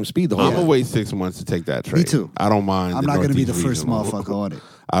that same speed the whole I'm time. gonna wait 6 months to take that train. Me too. I don't mind. I'm the not going to be the Northeast first regional. motherfucker on it.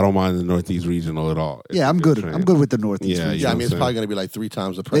 I don't mind the Northeast regional at all. It's Yeah, a I'm good. train. I'm good with the Northeast. Yeah, region. Yeah, I know mean, what it's I'm probably saying? going to be like 3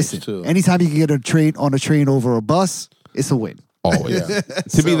 times the price, Listen, too. anytime you can get a train over a bus, it's a win. Always.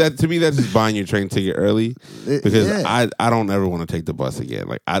 To me, that's just buying your train ticket early because I don't ever want to take the bus again.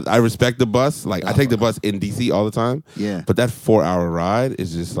 Like I respect the bus. Like I take the bus in DC all the time. Yeah. But that 4-hour ride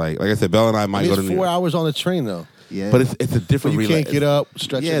is just like I said, Bella and I might go to It's New 4 York. hours on the train, though. Yeah. But it's a But different. you can't get up,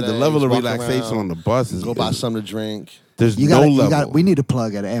 stretch your Yeah, the legs, level of walk relaxation around, on the bus is go buy something to drink. There's You no got level. we need a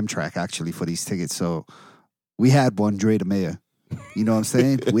plug at Amtrak actually for these tickets. So we had one, Dre the Mayor. You know what I'm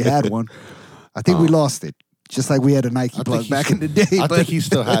saying? We had one. I think we lost it. Just like we had a Nike plug back in the day. I but think he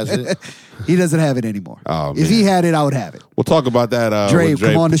still has it. he doesn't have it anymore. Oh, if he had it, I would have it. We'll talk about that. Dre, with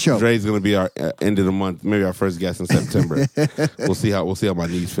come on the show. Dre's going to be our end of the month, maybe our first guest in September. We'll see how my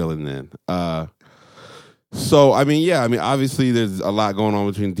knees feeling then. So I mean, obviously there's a lot going on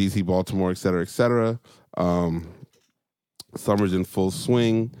between DC, Baltimore, et cetera, et cetera. Summer's in full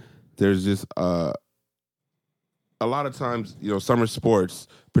swing. There's just a lot of times, summer sports,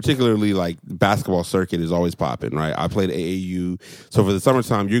 particularly like basketball circuit, is always popping, right? I played AAU, so for the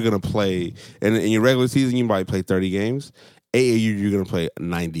summertime, you're gonna play, and in your regular season, you might play 30 games. AAU, you're gonna play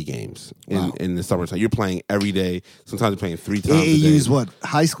 90 games in the summertime. You're playing every day. Sometimes you're playing 3 times a day. AAU is what?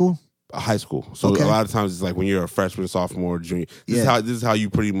 High school? High school. So Okay. a lot of times it's like when you're a freshman, sophomore, junior. This is how you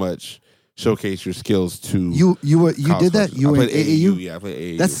pretty much showcase your skills to You did that? college. You I were in played AAU? Yeah, I played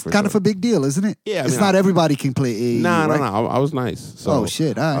AAU. That's kind of a big deal, isn't it? Yeah, I it's mean, not everybody can play AAU. No. right? I was nice. So, Oh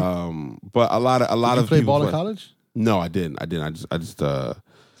shit! All right. But a lot Did of you play people ball in college? No, I didn't. I just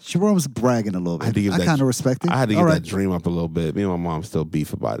Jerome's bragging a little bit. had to give I that- kind of respect it. I had to All get right. that dream up a little bit. Me and my mom still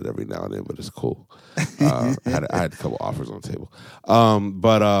beef about it every now and then, but it's cool. I had a couple offers on the table.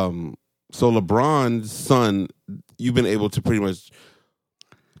 So LeBron's son, you've been able to pretty much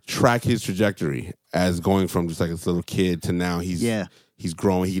track his trajectory as going from just like this little kid to now he's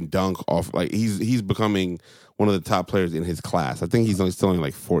growing. He can dunk off, like he's becoming one of the top players in his class. I think he's still only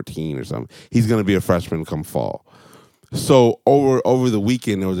like 14 or something. He's going to be a freshman come fall. So over the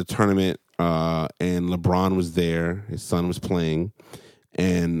weekend there was a tournament and LeBron was there. His son was playing,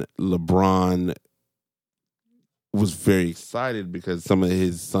 and LeBron was very excited because some of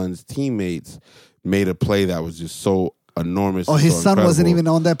his son's teammates made a play that was just so enormous. Oh, and his so son wasn't incredible. even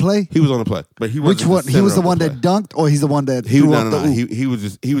on that play? He was on the play, but he Which wasn't one? the He was center the one of that play. dunked, or he's the one that He threw no, up no, the no. oop?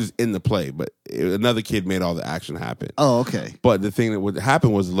 He was in the play, but another kid made all the action happen. Oh, okay. But the thing that would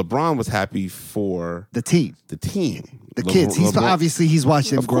happen was LeBron was happy for The team. the team, The kids. He's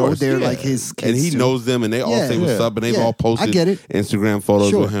watching them Of grow. course, They're yeah. like his kids. and he too. knows them, and they all Yeah, say what's yeah. up, and they've Yeah, all posted I get it. Instagram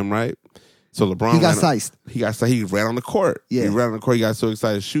photos Sure. with him, right? So LeBron He got sized. He ran on the court. Yeah. He ran on the court. He got so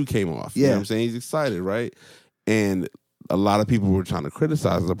excited, his shoe came off. You know Yeah. what I'm saying? He's excited, right? And a lot of people were trying to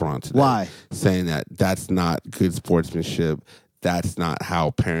criticize LeBron today. Why? Saying that that's not good sportsmanship. That's not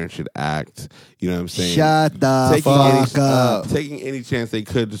how parents should act. You know what I'm saying? Shut the taking fuck up. taking any chance they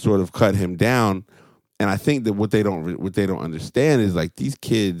could to sort of cut him down. And I think that what they don't understand is like these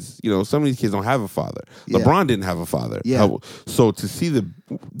kids, some of these kids don't have a father. Yeah. LeBron didn't have a father. Yeah. So to see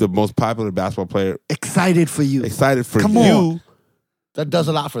the most popular basketball player Excited for you. excited for Come you, on. That does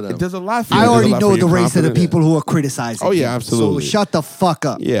a lot for them. it does a lot for you. I It does a already lot know for the your race of the confidence. people who are criticizing. Oh, yeah, him. absolutely. So shut the fuck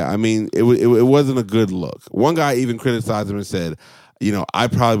up. Yeah, I mean, it wasn't a good look. One guy even criticized him and said, I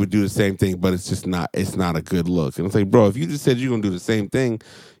probably would do the same thing, but it's not a good look. And it's like, bro, if you just said you're gonna do the same thing,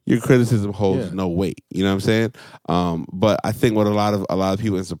 your criticism holds no weight. You know what I'm saying? But I think what a lot of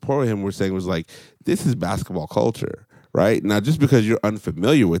people in support of him were saying was like, this is basketball culture, right? Now, just because you're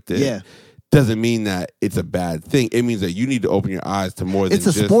unfamiliar with it, doesn't mean that it's a bad thing. It means that you need to open your eyes to more than it's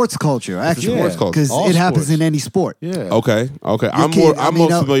a just sports culture, actually. Sports culture. Because it happens in any sport. Yeah. Okay. I'm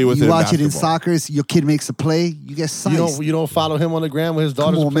most familiar with it. You in watch it in basketball. soccer, your kid makes a play, you get sized. You don't follow him on the gram when his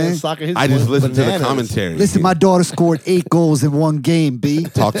daughter's on, playing man. soccer. I just listen to the commentary. Listen, my daughter scored 8 goals in one game, B.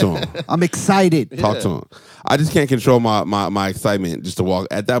 Talk to him. I'm excited. Talk to him. I just can't control my excitement just to walk.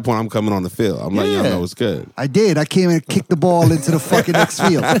 At that point, I'm coming on the field. I'm letting y'all know it's good. I did. I came and kicked the ball into the fucking next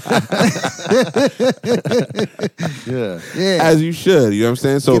field. Yeah. As you should. You know what I'm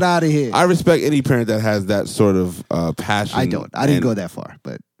saying? So Get out of here. I respect any parent that has that sort of passion. I don't. I didn't go that far,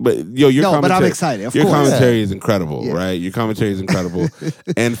 but your no, commentary, but I'm excited. Of your course. commentary is incredible, right? Your commentary is incredible.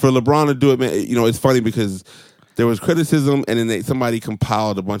 And for LeBron to do it, man, it's funny because there was criticism, and then somebody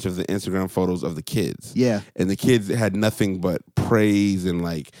compiled a bunch of the Instagram photos of the kids. Yeah. And the kids had nothing but praise and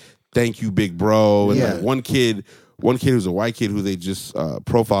like, thank you, big bro. And like one kid who's a white kid who they just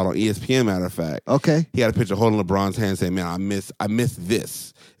profiled on ESPN, matter of fact. Okay. He had a picture holding LeBron's hand saying, man, I miss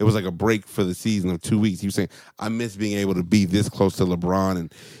this. It was like a break for the season of 2 weeks. He was saying, I miss being able to be this close to LeBron.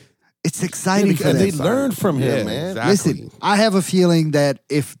 And it's exciting for because them. they learned from him, man. Exactly. Listen, I have a feeling that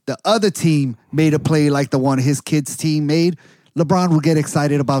if the other team made a play like the one his kids' team made, LeBron will get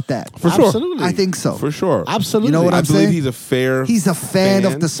excited about that. For sure. Absolutely. I think so. For sure. Absolutely. You know what I I'm believe saying? he's a fair He's a fan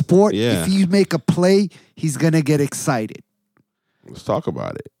of the sport. Yeah. If you make a play, he's going to get excited. Let's talk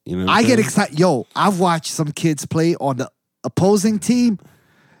about it. You know what I I'm get saying? excited. Yo, I've watched some kids play on the opposing team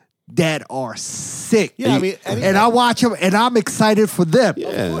that are sick. Yeah, I mean, and I watch them, and I'm excited for them. Of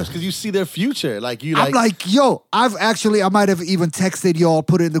course, because you see their future. Like you, I'm like, yo, I might have even texted y'all,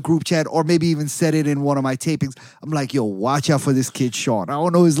 put it in the group chat, or maybe even said it in one of my tapings. I'm like, yo, watch out for this kid, Sean. I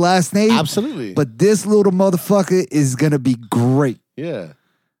don't know his last name. Absolutely. But this little motherfucker is going to be great. yeah.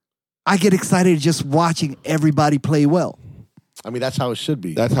 I get excited just watching everybody play well. I mean, that's how it should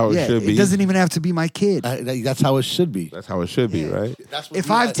be. That's how it should be. It doesn't even have to be my kid. That's how it should be. That's how it should be, right? That's what If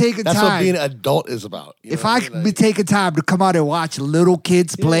I've taken that's time- what being an adult is about. You If know I what could mean? be taking time to come out and watch little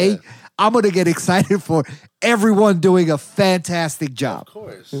kids play, I'm going to get excited for everyone doing a fantastic job. Of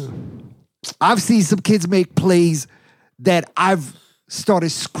course. I've seen some kids make plays that I've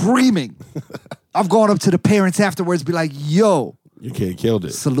started screaming. I've gone up to the parents afterwards, be like, yo, Your kid killed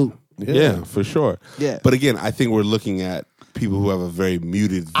it. salute. Yeah, for sure. Yeah. But again, I think we're looking at people who have a very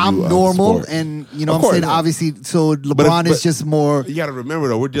muted view I'm of normal, sports. and you know Of what I'm course, saying? yeah. Obviously, so LeBron is but- just more. You got to remember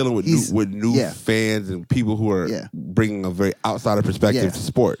though, we're dealing with He's- new yeah. fans and people who are Yeah. bringing a very outsider perspective Yeah. to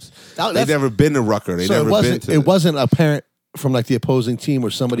sports. That's- They've never been to Rucker. They've So never been to. it wasn't a parent from like the opposing team or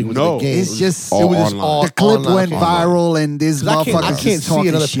somebody who was No. in the game. It's just all it was just online. all the clip online. went viral, and this 'Cause I motherfucker can't just see talking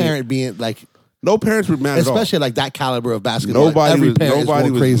another shit. parent being like, No parents were mad at all. especially like that caliber of basketball. Nobody Every was. parent Nobody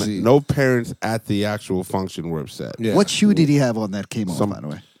is was. going crazy. No parents at the actual function were upset. Yeah. What shoe did he have on that came off, Some- by the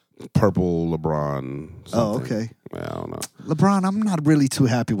way? Purple LeBron. Oh, something. okay. I don't know. LeBron, I'm not really too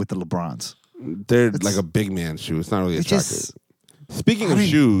happy with the LeBrons. They're like a big man shoe. It's not really It attractive. just- Speaking I of mean,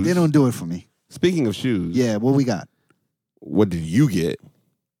 shoes, they don't do it for me. Speaking of shoes, Yeah, what we got? what did you get?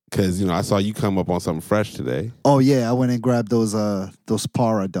 Because I saw you come up on something fresh today. Oh yeah, I went and grabbed those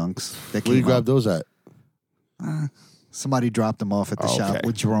Para dunks. That Where you came grab out. those at? Somebody dropped them off at the shop Okay.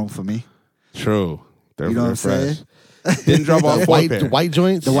 with Jerome for me. True, they're You know what very I'm fresh. Didn't drop off The one white, pair. the white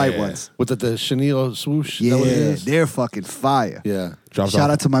joints? The white Yeah. ones. With the chenille swoosh? Is Yeah, that what it is? they're fucking fire. Yeah. Dropped Shout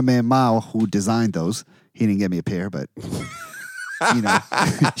off. out to my man Mao who designed those. He didn't get me a pair, but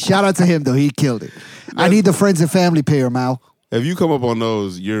shout out to him though. He killed it. I need the friends and family pair, Mao. If you come up on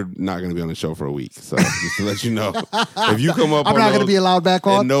those, you're not going to be on the show for a week. So just to let you know, if you come up, I'm on not those going to be allowed back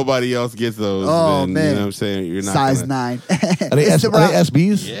on. and nobody else gets those, Oh, then, man. you know what I'm saying? You're not Size gonna, 9. Are they, It's the route.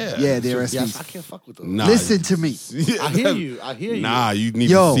 SBs? Yeah, Yeah, they're Yes, SBs. I can't fuck with those. Nah, Listen to me. I hear you. I hear you. Nah, you need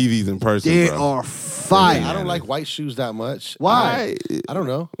Yo, to see these in person, They bro. are fire. I don't like white shoes that much. Why? I don't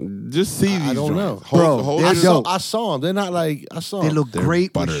know. Just see these. I don't know. joints. Bro, hold they're it. dope. I saw them. They're not like, I saw They them. look They're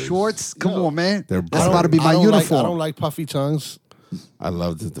great butters. with shorts. Come on, man. They're That's butters. about to be my I don't uniform. Like, I don't like puffy tongues. I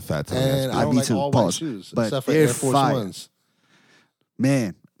love the fat tongue. And I don't me like too. all Pause. white shoes. But except for they're Air Force fire. Ones.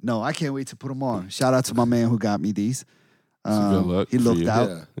 Man, no, I can't wait to put them on. Shout out to my man who got me these. It's a good look He for looked you. out.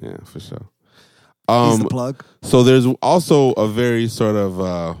 Yeah. Yeah, for sure. He's the plug. So there's also a very sort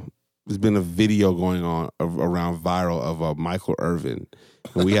of there's been a video going on around viral of Michael Irvin.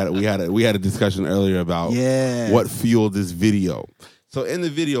 And we had a discussion earlier about Yeah. what fueled this video. So in the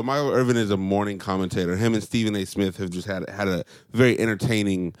video, Michael Irvin is a morning commentator. Him and Stephen A. Smith have just had a very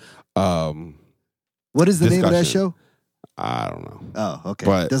entertaining. What is the name of that show? I don't know. Oh, okay.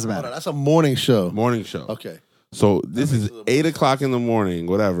 But Doesn't matter. That's a morning show. Morning show. Okay. So this is 8:00 in the morning.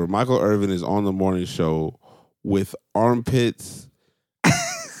 Whatever. Michael Irvin is on the morning show with armpits.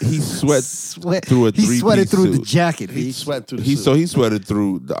 He sweat through a He sweated three-piece through suit. the jacket. He sweat through the suit. So he sweated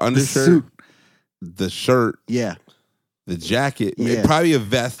through the undershirt, suit. the shirt, Yeah. the jacket, Yeah. probably a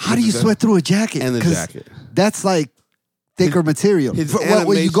vest. How do you sweat through a jacket? And the 'Cause jacket. That's like thicker material. his When you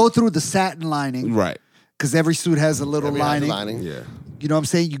animation- go through the satin lining, Right. because every suit has a little lining. Yeah. You know what I'm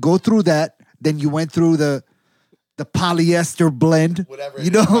saying? You go through that, then you went through the polyester blend. Whatever.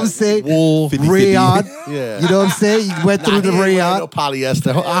 You know what I'm saying? Wool. Rayon. Yeah. You know what I'm saying? You went through the he ain't wearing rayon. no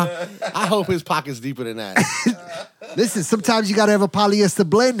polyester. I hope his pocket's deeper than that. Listen, sometimes you got to have a polyester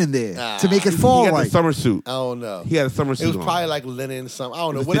blend in there to make it He fall got right. the summer suit. I don't know. He had a summer suit It was on. probably like linen, something. I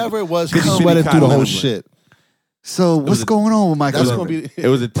don't know. It was Whatever it was, he fitty sweated through the whole cotton shit. So what's going on with Michael That's Irvin? gonna be. It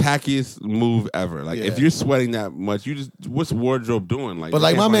was the tackiest move ever. Like if Yeah. you're sweating that much, what's wardrobe doing? Like, But you like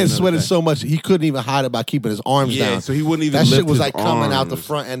can't my find man another sweated thing. so much he couldn't even hide it by keeping his arms Yeah, down. so he wouldn't even That lift shit was his like coming out the arms.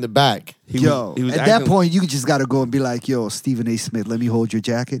 front and the back. He Yo, was at acting- that point, you just got to go and be like, yo, Stephen A. Smith, let me hold your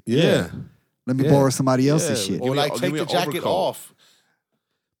jacket. yeah. Let me Yeah. borrow somebody else's Yeah. shit. Or me like a- take give me the an jacket overcoat. off.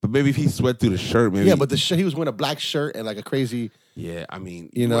 But maybe if he sweat through the shirt, maybe. Yeah, but he was wearing a black shirt and like a crazy yeah, I mean,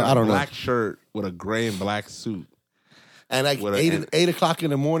 You know, wear a I don't know. black shirt with a gray and black suit. and like What a- 8 o'clock in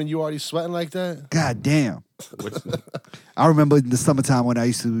the morning. You already sweating like that? God damn. Which, I remember in the summertime when I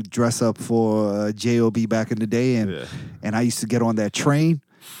used to dress up for JOB back in the day, and Yeah. and I used to get on that train,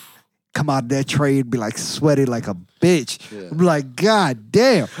 come out of that train, be like sweaty like a bitch. Yeah. I'm like, God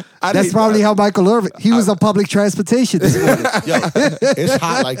damn. I That's hate probably that. how Michael Irvin, he was on public transportation this morning. Yo, it's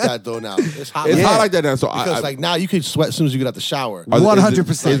hot like that though now. It's hot. it's like hot that. like that now. So Because like now you can sweat as soon as you get out the shower. are the-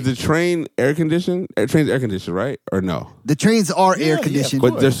 100%. Is the train air conditioned? Train's air conditioned, right? Or no? The trains are Yeah, air yeah, conditioned,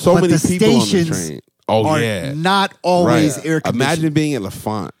 But there's so but many the people on the stations train. Oh are yeah, not always right. air conditioned. Imagine being at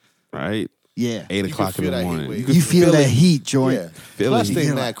LaFont, right? Yeah. 8:00 in feel the that heat morning. wave. could You feel that it. heat, joint. Yeah. Feel Plus it. they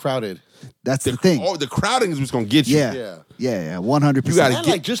Yeah. mad crowded. That's the thing. Oh, the crowding is what's gonna get you. Yeah. Yeah. Yeah, 100%. You gotta And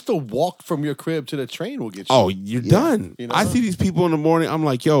get- like just the walk from your crib to the train will get you. Oh, you're done. You know? I see these people in the morning. I'm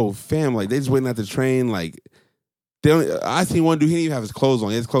like, yo, fam, like they just waiting at the train. Like, they don't. I seen one dude. He didn't even have his clothes on.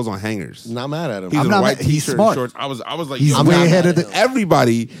 He had his clothes on hangers. Not mad at him. He's I'm in a not white mad- he's t-shirt smart. and shorts. I was like, He's yo, I'm way not ahead mad of at the- him.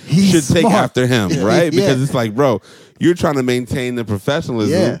 Everybody He's should take smart. after him, Yeah. right? Yeah. Because it's like, bro, you're trying to maintain the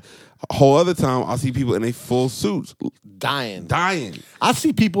professionalism. Yeah. Whole other time, I'll see people in a full suits dying. dying. I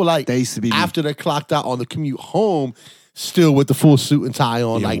see people like They used to be me. after they're clocked out on the commute home, still with the full suit and tie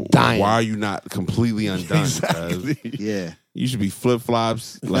on, Yeah, like dying. Why are you not completely undone? Exactly. Cuz Yeah. you should be flip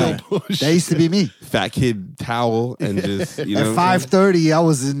flops, like That used to be me. fat kid towel, and just you know. At 5:30, I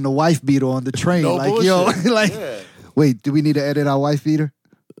was in the wife beater on the train. No like, yo, bullshit. like, Yeah. wait, do we need to edit our wife beater?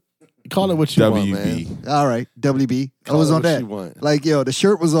 Call it what you want, WB. man. All right, WB. I Call was it on what that. you want. Like, yo, the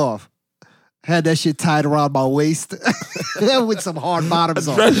shirt was off. Had that shit tied around my waist with some hard bottoms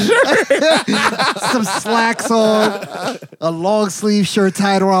on. Some slacks on. A long sleeve shirt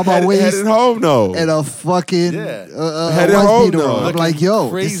tied around my waist. Headed home, no. And a fucking Yeah. Headed wife home, beater though. on. I'm like, yo,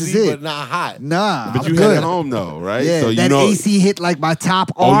 Crazy, this is it. but not hot. Nah, But I'm you good. headed home, though, right? Yeah, so you that know, AC hit like my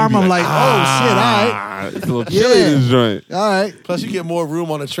top oh, you arm. be I'm like, oh shit, all right. ah, it's a little chilly Yeah. in this joint. All right. Plus, you get more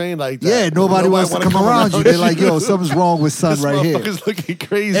room on a train like that. Yeah, nobody wants to wanna come around you. They're like, yo, something's wrong with son This right here. motherfucker's looking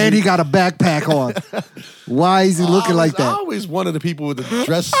crazy. And he got a backpack on. Why is he looking like I that? always wanted the people with the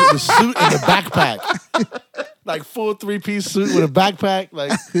dress, the suit, and the backpack. Like full 3-piece suit with a backpack.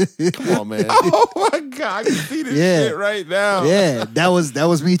 Like, come on, man. Oh my god, I can see this Yeah. shit right now. Yeah, that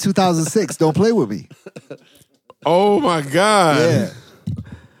was me 2006. Don't play with me. Oh my god. Yeah.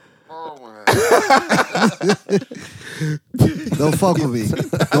 Don't fuck with me.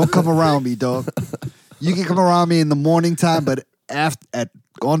 Don't come around me, dog. You can come around me in the morning time, but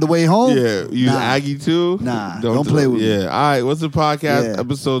on the way home, Yeah, you nah. Aggie too? Nah, don't play with me. Yeah, all right. What's the podcast? Yeah.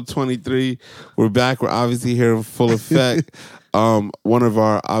 Episode 23. We're back. We're obviously here in full effect. One of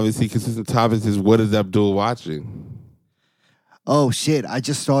our obviously consistent topics is what is Abdul watching? Oh shit! I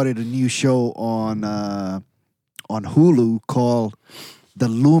just started a new show on Hulu called The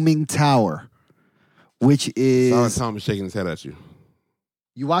Looming Tower, which is Silent Tom is shaking his head at you.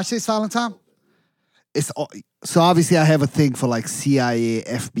 You watch it, Silent Tom? So obviously I have a thing for like CIA,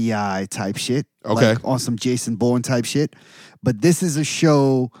 FBI type shit. Okay. Like on some Jason Bourne type shit. But this is a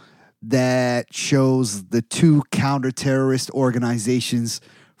show that shows the two counter-terrorist organizations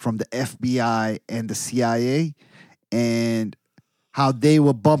from the FBI and the CIA and how they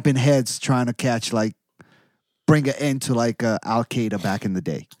were bumping heads trying to catch like bring an end to like Al Qaeda back in the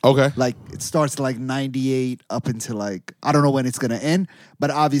day. Okay. Like it starts like 98 up until like I don't know when it's gonna end,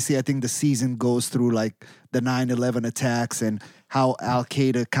 but obviously I think the season goes through like the 9/11 attacks and how Al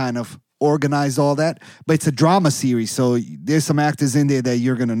Qaeda kind of organized all that. But it's a drama series, so there's some actors in there that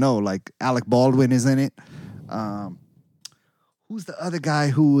you're gonna know. Like Alec Baldwin is in it. Who's the other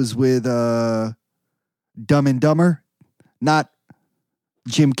guy who was with Dumb and Dumber? Not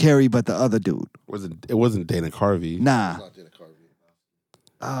Jim Carrey, but the other dude. It wasn't Dana Carvey. Nah.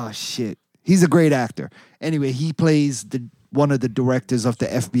 Oh shit. He's a great actor. Anyway, he plays one of the directors of the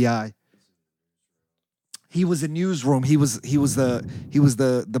FBI. He was in Newsroom. He was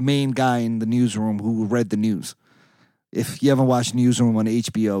the main guy in the newsroom who read the news. If you haven't watched Newsroom on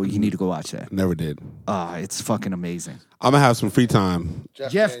HBO, you need to go watch that. Never did. It's fucking amazing. I'm gonna have some free time.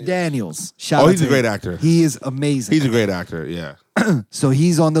 Jeff Daniels. Shout out He's to a great him. actor. He is amazing. He's a great actor. Yeah. So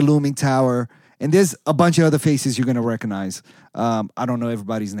he's on the looming tower, and there's a bunch of other faces you're gonna recognize. I don't know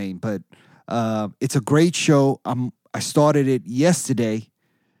everybody's name, but it's a great show. I started it yesterday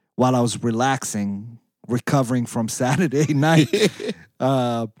while I was recovering from Saturday night,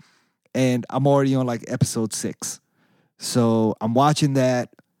 and I'm already on like episode 6. So I'm watching that.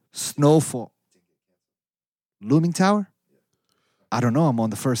 Snowfall. Looming Tower? I don't know. I'm on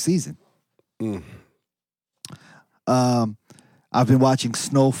the first season. I've been watching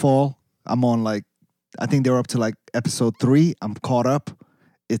Snowfall. I'm on like, I think they're up to like episode 3. I'm caught up.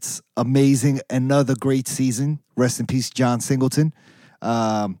 It's amazing. Another great season. Rest in peace, John Singleton.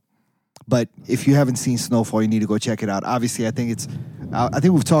 But if you haven't seen Snowfall, you need to go check it out. Obviously, I think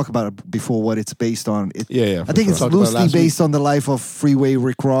we've talked about it before, what it's based on. Yeah. I think it's loosely based on the life of Freeway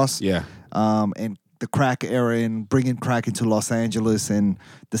Rick Ross. Yeah. And the crack era and bringing crack into Los Angeles and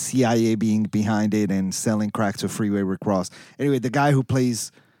the CIA being behind it and selling crack to Freeway Rick Ross. Anyway, the guy who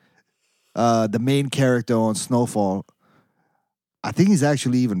plays the main character on Snowfall, I think he's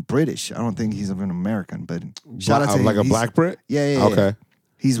actually even British. I don't think he's even American, but shout out to him. Like a black Brit? Yeah. Okay.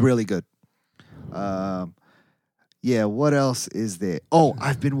 He's really good. Yeah, what else is there? Oh,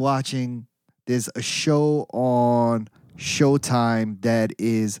 I've been watching, there's a show on Showtime that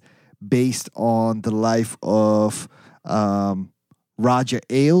is based on the life of Roger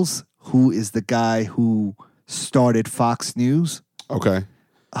Ailes, who is the guy who started Fox News. Okay.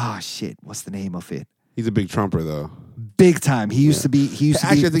 Shit, what's the name of it? He's a big Trumper, though. Big time. He used to be.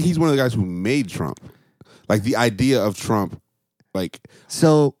 Actually, I think he's one of the guys who made Trump. Like the idea of Trump, like.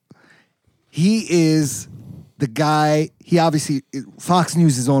 So he is the guy. He obviously, Fox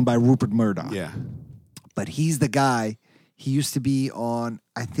News is owned by Rupert Murdoch. Yeah. But he's the guy. He used to be on,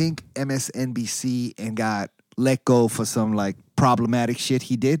 I think, MSNBC and got let go for some like problematic shit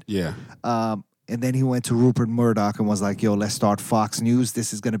he did. Yeah. And then he went to Rupert Murdoch and was like, yo, let's start Fox News.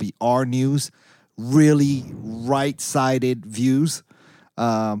 This is going to be our news. Really right-sided views.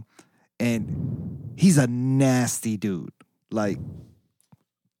 And he's a nasty dude. Like,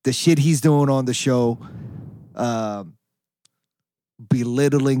 the shit he's doing on the show,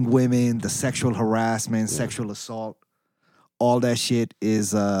 belittling women, the sexual harassment, sexual assault, all that shit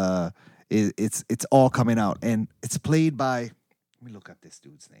is it's all coming out. And it's played by, let me look up this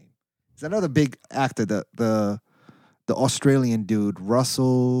dude's name. It's another big actor, the Australian dude,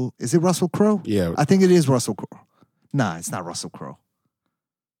 Russell. Is it Russell Crowe? Yeah. I think it is Russell Crowe. Nah, it's not Russell Crowe.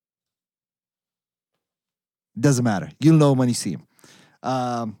 Doesn't matter. You'll know him when you see him.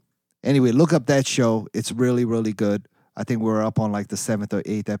 Anyway, look up that show. It's really, really good. I think we're up on like the 7th or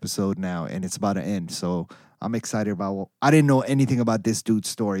 8th episode now, and it's about to end. So I'm excited about I didn't know anything about this dude's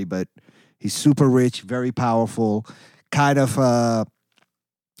story, but he's super rich, very powerful, kind of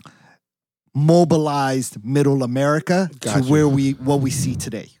mobilized middle America to where what we see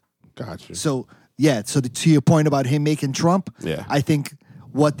today. Gotcha. So yeah, to your point about him making Trump, yeah, I think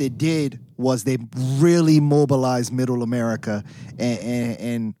what they did was they really mobilized middle America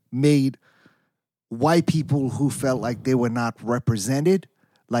and made white people who felt like they were not represented,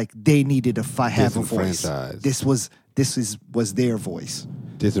 like they needed to have a voice. This was their voice.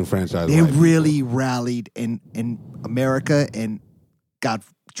 Disenfranchised. They really rallied in America and got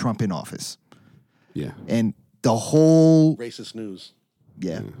Trump in office. Yeah. And the whole racist news.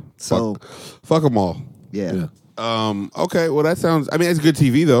 Yeah. So fuck them all. Yeah. Okay. Well, that sounds. I mean, it's good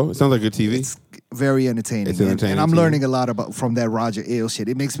TV though. It sounds like good TV. It's very entertaining. It's entertaining, and I'm TV. learning a lot from that Roger Ailes shit.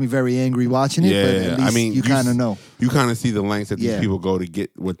 It makes me very angry watching it. Yeah. But at least I mean, you kind of know. You kind of see the lengths that these people go to get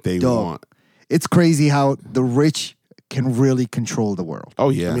what they want. It's crazy how the rich can really control the world. Oh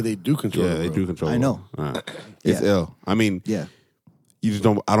yeah. I mean, they do control. Yeah, they do control. I know. It's ill. I mean, yeah. You just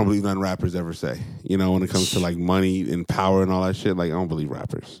don't. I don't believe none rappers ever say. You know, when it comes to like money and power and all that shit, like I don't believe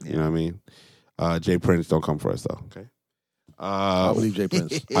rappers. You know what I mean? Jay Prince, don't come for us though. Okay. I believe Jay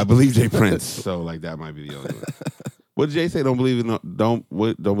Prince. I believe Jay Prince. So like that might be the only one. What did Jay say? Don't believe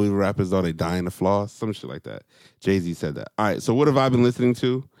in rappers though they die in the flaws. Some shit like that. Jay-Z said that. All right. So what have I been listening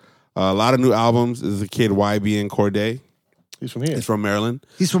to? A lot of new albums. This is a kid YBN Corday. He's from here. He's from Maryland.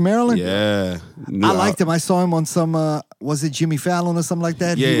 He's from Maryland? Yeah. I liked him. I saw him on some, was it Jimmy Fallon or something like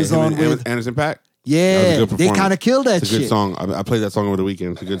that? Yeah, he was on with Anderson .Paak. Yeah, they kind of killed that It's a shit. good song. I played that song over the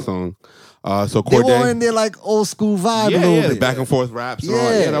weekend. It's a good song. So They Corday. were in their like old school vibe a little Yeah, bit. back and forth raps. And all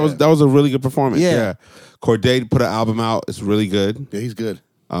Yeah. that. Yeah, that was a really good performance. Yeah. Yeah. Corday put an album out. It's really good. Yeah, he's good.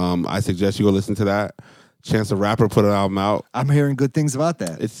 I suggest you go listen to that. Chance the Rapper put an album out. I'm hearing good things about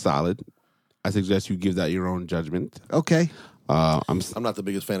that. It's solid. I suggest you give that your own judgment. Okay. I'm not the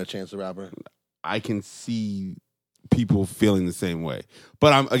biggest fan of Chance the Rapper. I can see people feeling the same way.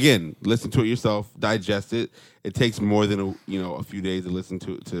 But again, listen to it yourself, digest it. It takes more than a few days to listen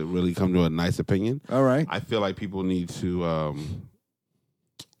to it to really come to a nice opinion. All right. I feel like people need to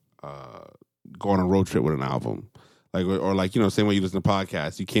go on a road trip with an album. Like or like, same way you listen to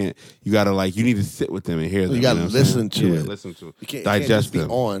podcasts. You need to sit with them and hear them. You gotta listen to it. Listen to it. You can't Digest just be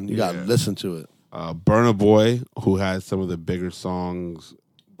them. on. You gotta listen to it. Burna Boy, who has some of the bigger songs.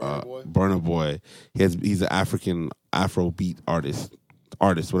 Burna Boy. He's an African Afrobeat artist,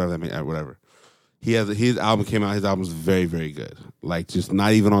 whatever that means, whatever. His album came out. His album's very, very good. Like just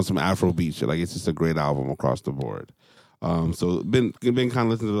not even on some Afrobeat shit. Like it's just a great album across the board. So been kind of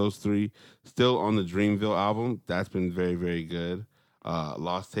listening to those three. Still on the Dreamville album. That's been very, very good.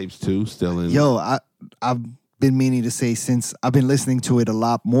 Lost Tapes 2, still in. Yo, I've been meaning to say since I've been listening to it a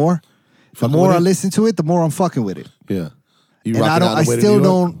lot more. The more I listen to it, the more I'm fucking with it. Yeah. And I still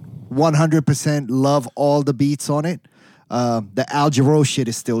don't 100% love all the beats on it. The Al Jarreau shit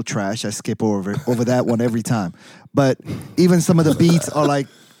is still trash. I skip over that one every time. But even some of the beats are like,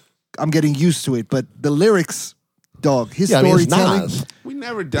 I'm getting used to it. But the lyrics, dog, his storytelling. We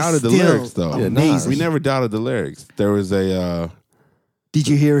never doubted the still lyrics, though. amazing. We never doubted the lyrics. There was a. Did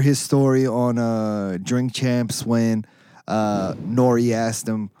you hear his story on Drink Champs when Nori asked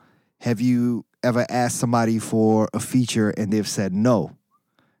him, have you ever asked somebody for a feature and they've said no?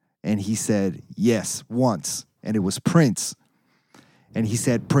 And he said, yes, once. And it was Prince. And he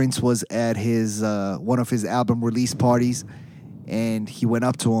said Prince was at his one of his album release parties, and he went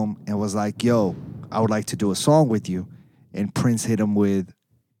up to him and was like, yo, I would like to do a song with you. And Prince hit him with,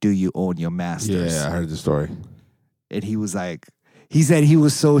 do you own your masters? Yeah, I heard the story. And he was like, he said he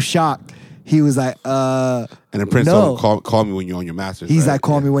was so shocked. He was like, and then Prince no. told him, call me when you own your masters. He's right? like,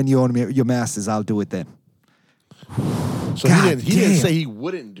 call me when you own your masters. I'll do it then. So God he didn't damn. say he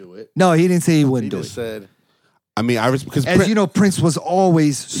wouldn't do it. No, he didn't say he wouldn't He do just it. said, I mean, because As you know, Prince was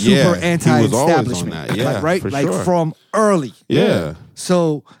always super he was always anti-establishment, on that. Yeah, like, right? for Like sure. from early. Yeah.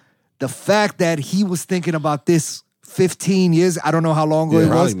 So the fact that he was thinking about this 15 years, I don't know how long ago it was,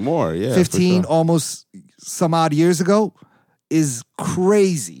 probably more. Yeah, 15, for sure. almost some odd years ago, is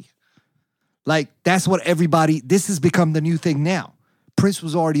crazy. Like that's what this has become the new thing now. Prince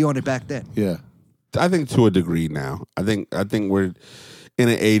was already on it back then. yeah. I think to a degree now. I think we're in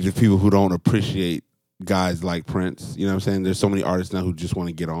an age of people who don't appreciate guys like Prince. You know what I'm saying? There's so many artists now who just want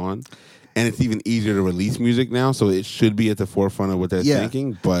to get on. And it's even easier to release music now, so it should be at the forefront of what they're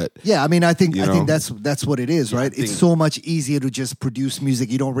thinking. But yeah, I mean, I think that's what it is, right? think- It's so much easier to just produce music.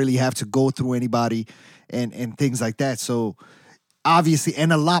 You don't really have to go through anybody and things like that. So obviously,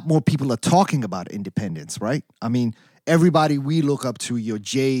 and a lot more people are talking about independence, right? I mean, everybody we look up to, your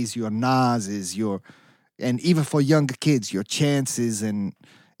Jays, your Nas's, and even for younger kids, your Chances and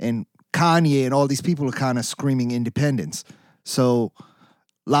Kanye and all these people are kind of screaming independence. So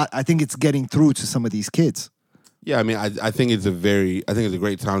I think it's getting through to some of these kids. yeah, I mean, I think it's a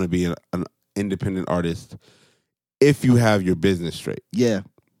great time to be an independent artist if you have your business straight. Yeah.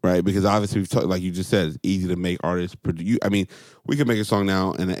 Right, because obviously, like you just said, it's easy to make artists produce. I mean, we can make a song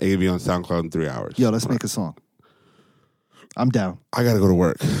now and it can be on SoundCloud in 3 hours. Yo, let's make a song. I'm down. I gotta go to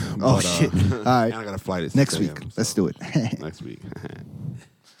work. Oh, shit. All right. And I got a flight at Next 6 week. a.m., so Let's do it. next week.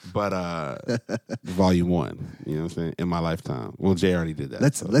 But volume 1, you know what I'm saying? In my lifetime. Well, Jay already did that.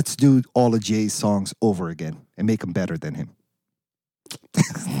 Let's do all of Jay's songs over again and make them better than him.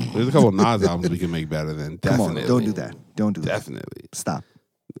 There's a couple of Nas albums we can make better than. Come Definitely. on, don't do that. Don't do that. Definitely. Stop.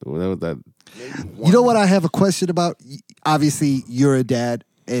 Well, that You know what I have a question about? Obviously, you're a dad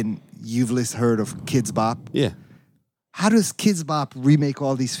and you've heard of Kids Bop. yeah. How does Kids Bop remake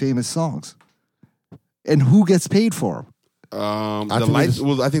all these famous songs? And who gets paid for them?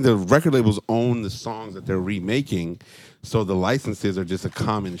 I think the record labels own the songs that they're remaking, so the licenses are just a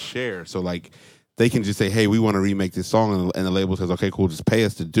common share. So like they can just say, hey, we want to remake this song, and the label says, okay, cool, just pay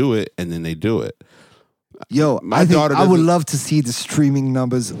us to do it, and then they do it. Yo, My daughter I would doesn't- love to see the streaming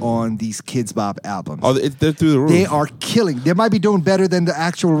numbers on these Kids Bop albums. Oh, they're through the roof. They are killing. They might be doing better than the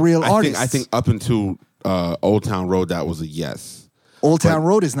actual real artists. I think up until Old Town Road, that was a yes. Old Town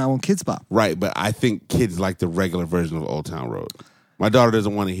Road is now on Kids Bop. Right, but I think kids like the regular version of Old Town Road. My daughter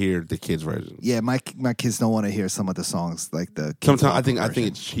doesn't want to hear the kids' version. Yeah, my kids don't want to hear some of the songs like the. Kids Sometimes Bop I think version.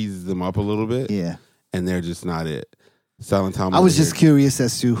 it cheeses them up a little bit. Yeah. And they're just not it. Silent Tom. I was just curious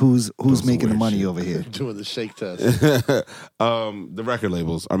as to who's making the weird money shit. over here. Doing the shake test. The record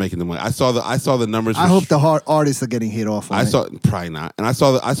labels are making the money. I saw the numbers. I hope the hard artists are getting hit off. I saw probably not, and I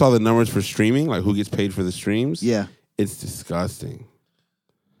saw the numbers for streaming, like who gets paid for the streams. Yeah. It's disgusting.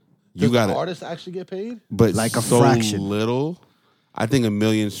 Does You the got it, artists actually get paid? but like a so fraction. little. I think 1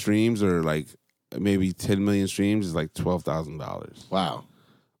 million streams or like maybe 10 million streams is like $12,000. Wow.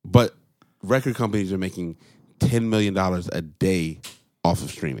 But record companies are making $10 million a day off of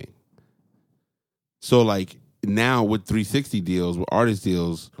streaming. So like now with 360 deals, with artist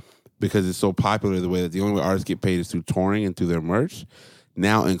deals, because it's so popular the way that the only way artists get paid is through touring and through their merch.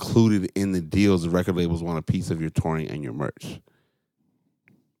 Now included in the deals, the record labels want a piece of your touring and your merch.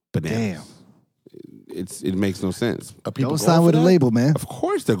 Bananas. Damn. It makes no sense. Are people Don't going sign for with a that? label, man. Of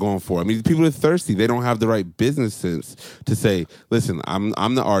course they're going for it. I mean, people are thirsty. They don't have the right business sense to say, listen, I'm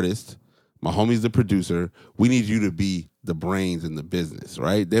the artist. My homie's the producer. We need you to be the brains in the business,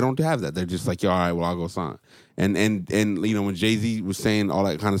 right? They don't have that. They're just like, all right, well, I'll go sign. And you know, when Jay-Z was saying all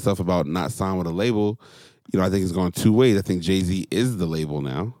that kind of stuff about not sign with a label, you know, I think it's gone two ways. I think Jay-Z is the label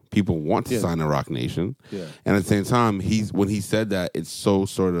now. People want to sign to Rock Nation. Yeah. And at the same time, when he said that, it's so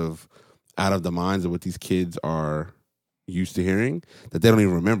sort of out of the minds of what these kids are used to hearing that they don't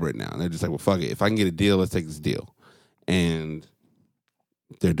even remember it now. And they're just like, well, fuck it. If I can get a deal, let's take this deal. And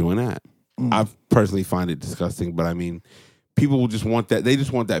they're doing that. I personally find it disgusting, but I mean, people will just want that. They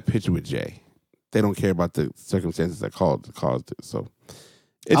just want that picture with Jay. They don't care about the circumstances that caused it. So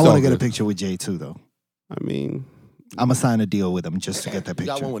it's I want all to get a good. picture with Jay too, though. I mean, I'm gonna sign a deal with him just to get that You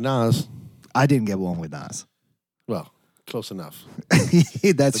got picture. one with Nas. I didn't get one with Nas. Well, close enough.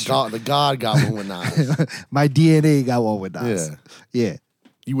 That's true. The God got one with Nas. My DNA got one with Nas. Yeah. Yeah,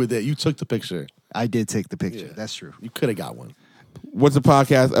 You were there. You took the picture. I did take the picture. Yeah. That's true. You could have got one. what's the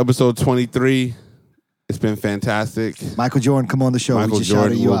podcast? Episode 23. It's been fantastic. Michael Jordan, come on the show. Michael we just shouted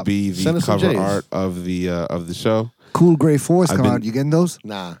Jordan you will up. be Send the us some cover J's. art of the show. Cool Gray Force I've come been- out. You getting those?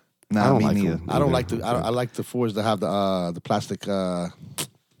 Nah. I Nah, don't me like neither. them. I don't like the. I like the fours that have the plastic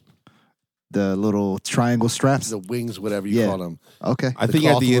The little triangle straps. the wings, whatever you Yeah. call them. Okay. I The think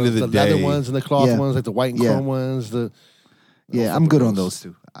at cloth the end ones, of the leather day, ones and the cloth Yeah. ones, like the white and Yeah. chrome ones. Yeah, I'm good on those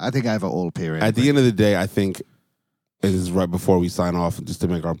too. I think I have an old pair. at the end of the day, I think it is right before we sign off, just to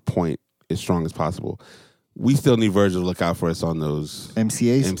make our point as strong as possible. We still need Virgil to look out for us on those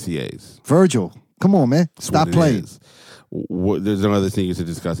MCAs. MCAs. Virgil, come on, man. That's Stop what it playing. is. There's no other sneakers to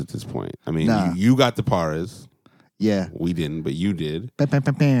discuss at this point. I mean, Nah. you got the Paras. Yeah. We didn't, but you did. Bam, bam,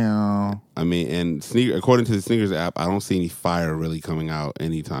 bam, bam. I mean, and according to the sneakers app, I don't see any fire really coming out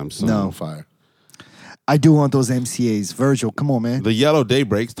anytime soon. No. On fire. I do want those MCAs. Virgil, come on, man. The yellow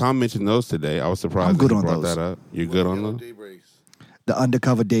daybreaks, Tom mentioned those today. I was surprised I'm good that he on brought those. that up. You're good on them? The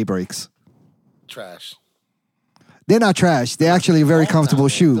undercover daybreaks. Trash. They're not trash. They're actually a very comfortable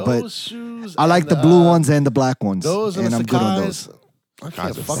shoe, but Those shoes I like and, the blue ones and the black ones. Those and I'm the good on Sakai's. those. I Sakai's can't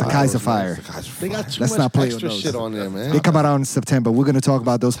are fuck fire. with Sakai's those, are fire. man. Sakai's They got fire. too Let's much not play extra on those. shit on there, man. They come out in September. We're going to talk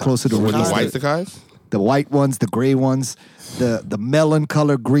about those closer to The release. white date. Sakai's? The white ones, the gray ones, the melon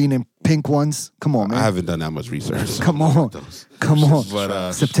color, green and pink ones. Come on, I man. haven't done that much research. Come on. Those. Come on.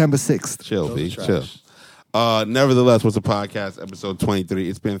 But, September 6th. Chill, Those B. trash. Chill. Nevertheless, what's a podcast? Episode 23.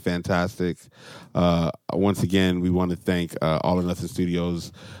 It's been fantastic. Once again, we want to thank All or Nothing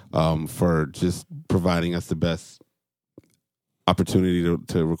Studios for just providing us the best opportunity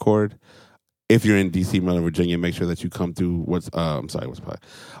to record. If you're in DC, Maryland, Virginia, make sure that you come through what's All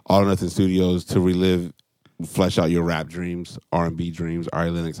or Nothing Studios to relive, flesh out your rap dreams, R&B dreams.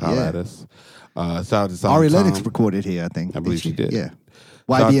 Ari Lennox, holla Yeah. at us. Shout out to Silent Ari Tom. Lennox recorded here, I think. I believe she did. Yeah.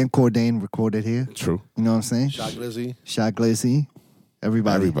 YB and Cordain recorded here. True. You know what I'm saying? Shot Glizzy. Shot Glizzy.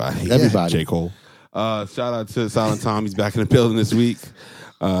 Everybody. Everybody. Everybody. J. Cole. Shout out to Silent Tom. He's back in the building this week.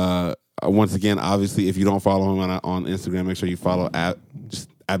 Once again, obviously, if you don't follow him on Instagram, make sure you follow just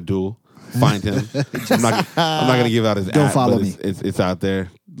Abdul. Find him. I'm not going to give out his Don't app, follow but me. it's out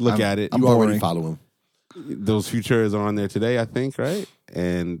there. Look at it. I'm You already boring. follow him. Those Futures are on there today, I think, right?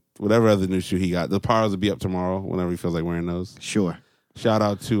 And whatever other new shoe he got. The Paras will be up tomorrow whenever he feels like wearing those. Sure. Shout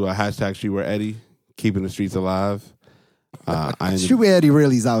out to hashtag Streetwear Eddie, keeping the streets alive. I am Streetwear Eddie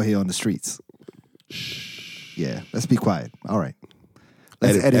really is out here on the streets. Yeah, let's be quiet. All right.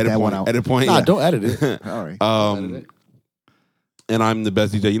 Let's edit that one out. Edit point. Nah, Yeah. don't edit it. All right. And I'm the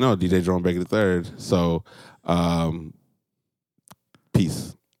best DJ you know, DJ Jerome Baker III. So,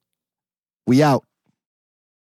 peace. We out.